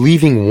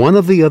 leaving one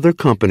of the other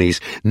companies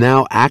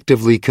now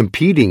actively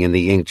competing in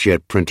the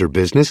inkjet printer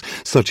business,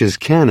 such as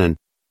Canon,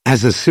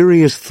 as a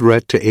serious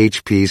threat to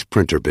HP's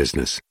printer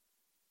business.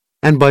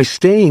 And by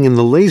staying in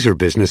the laser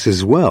business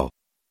as well,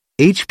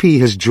 HP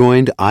has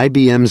joined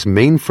IBM's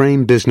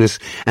mainframe business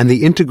and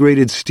the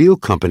integrated steel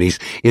companies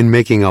in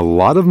making a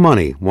lot of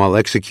money while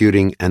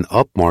executing an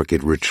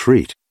upmarket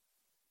retreat.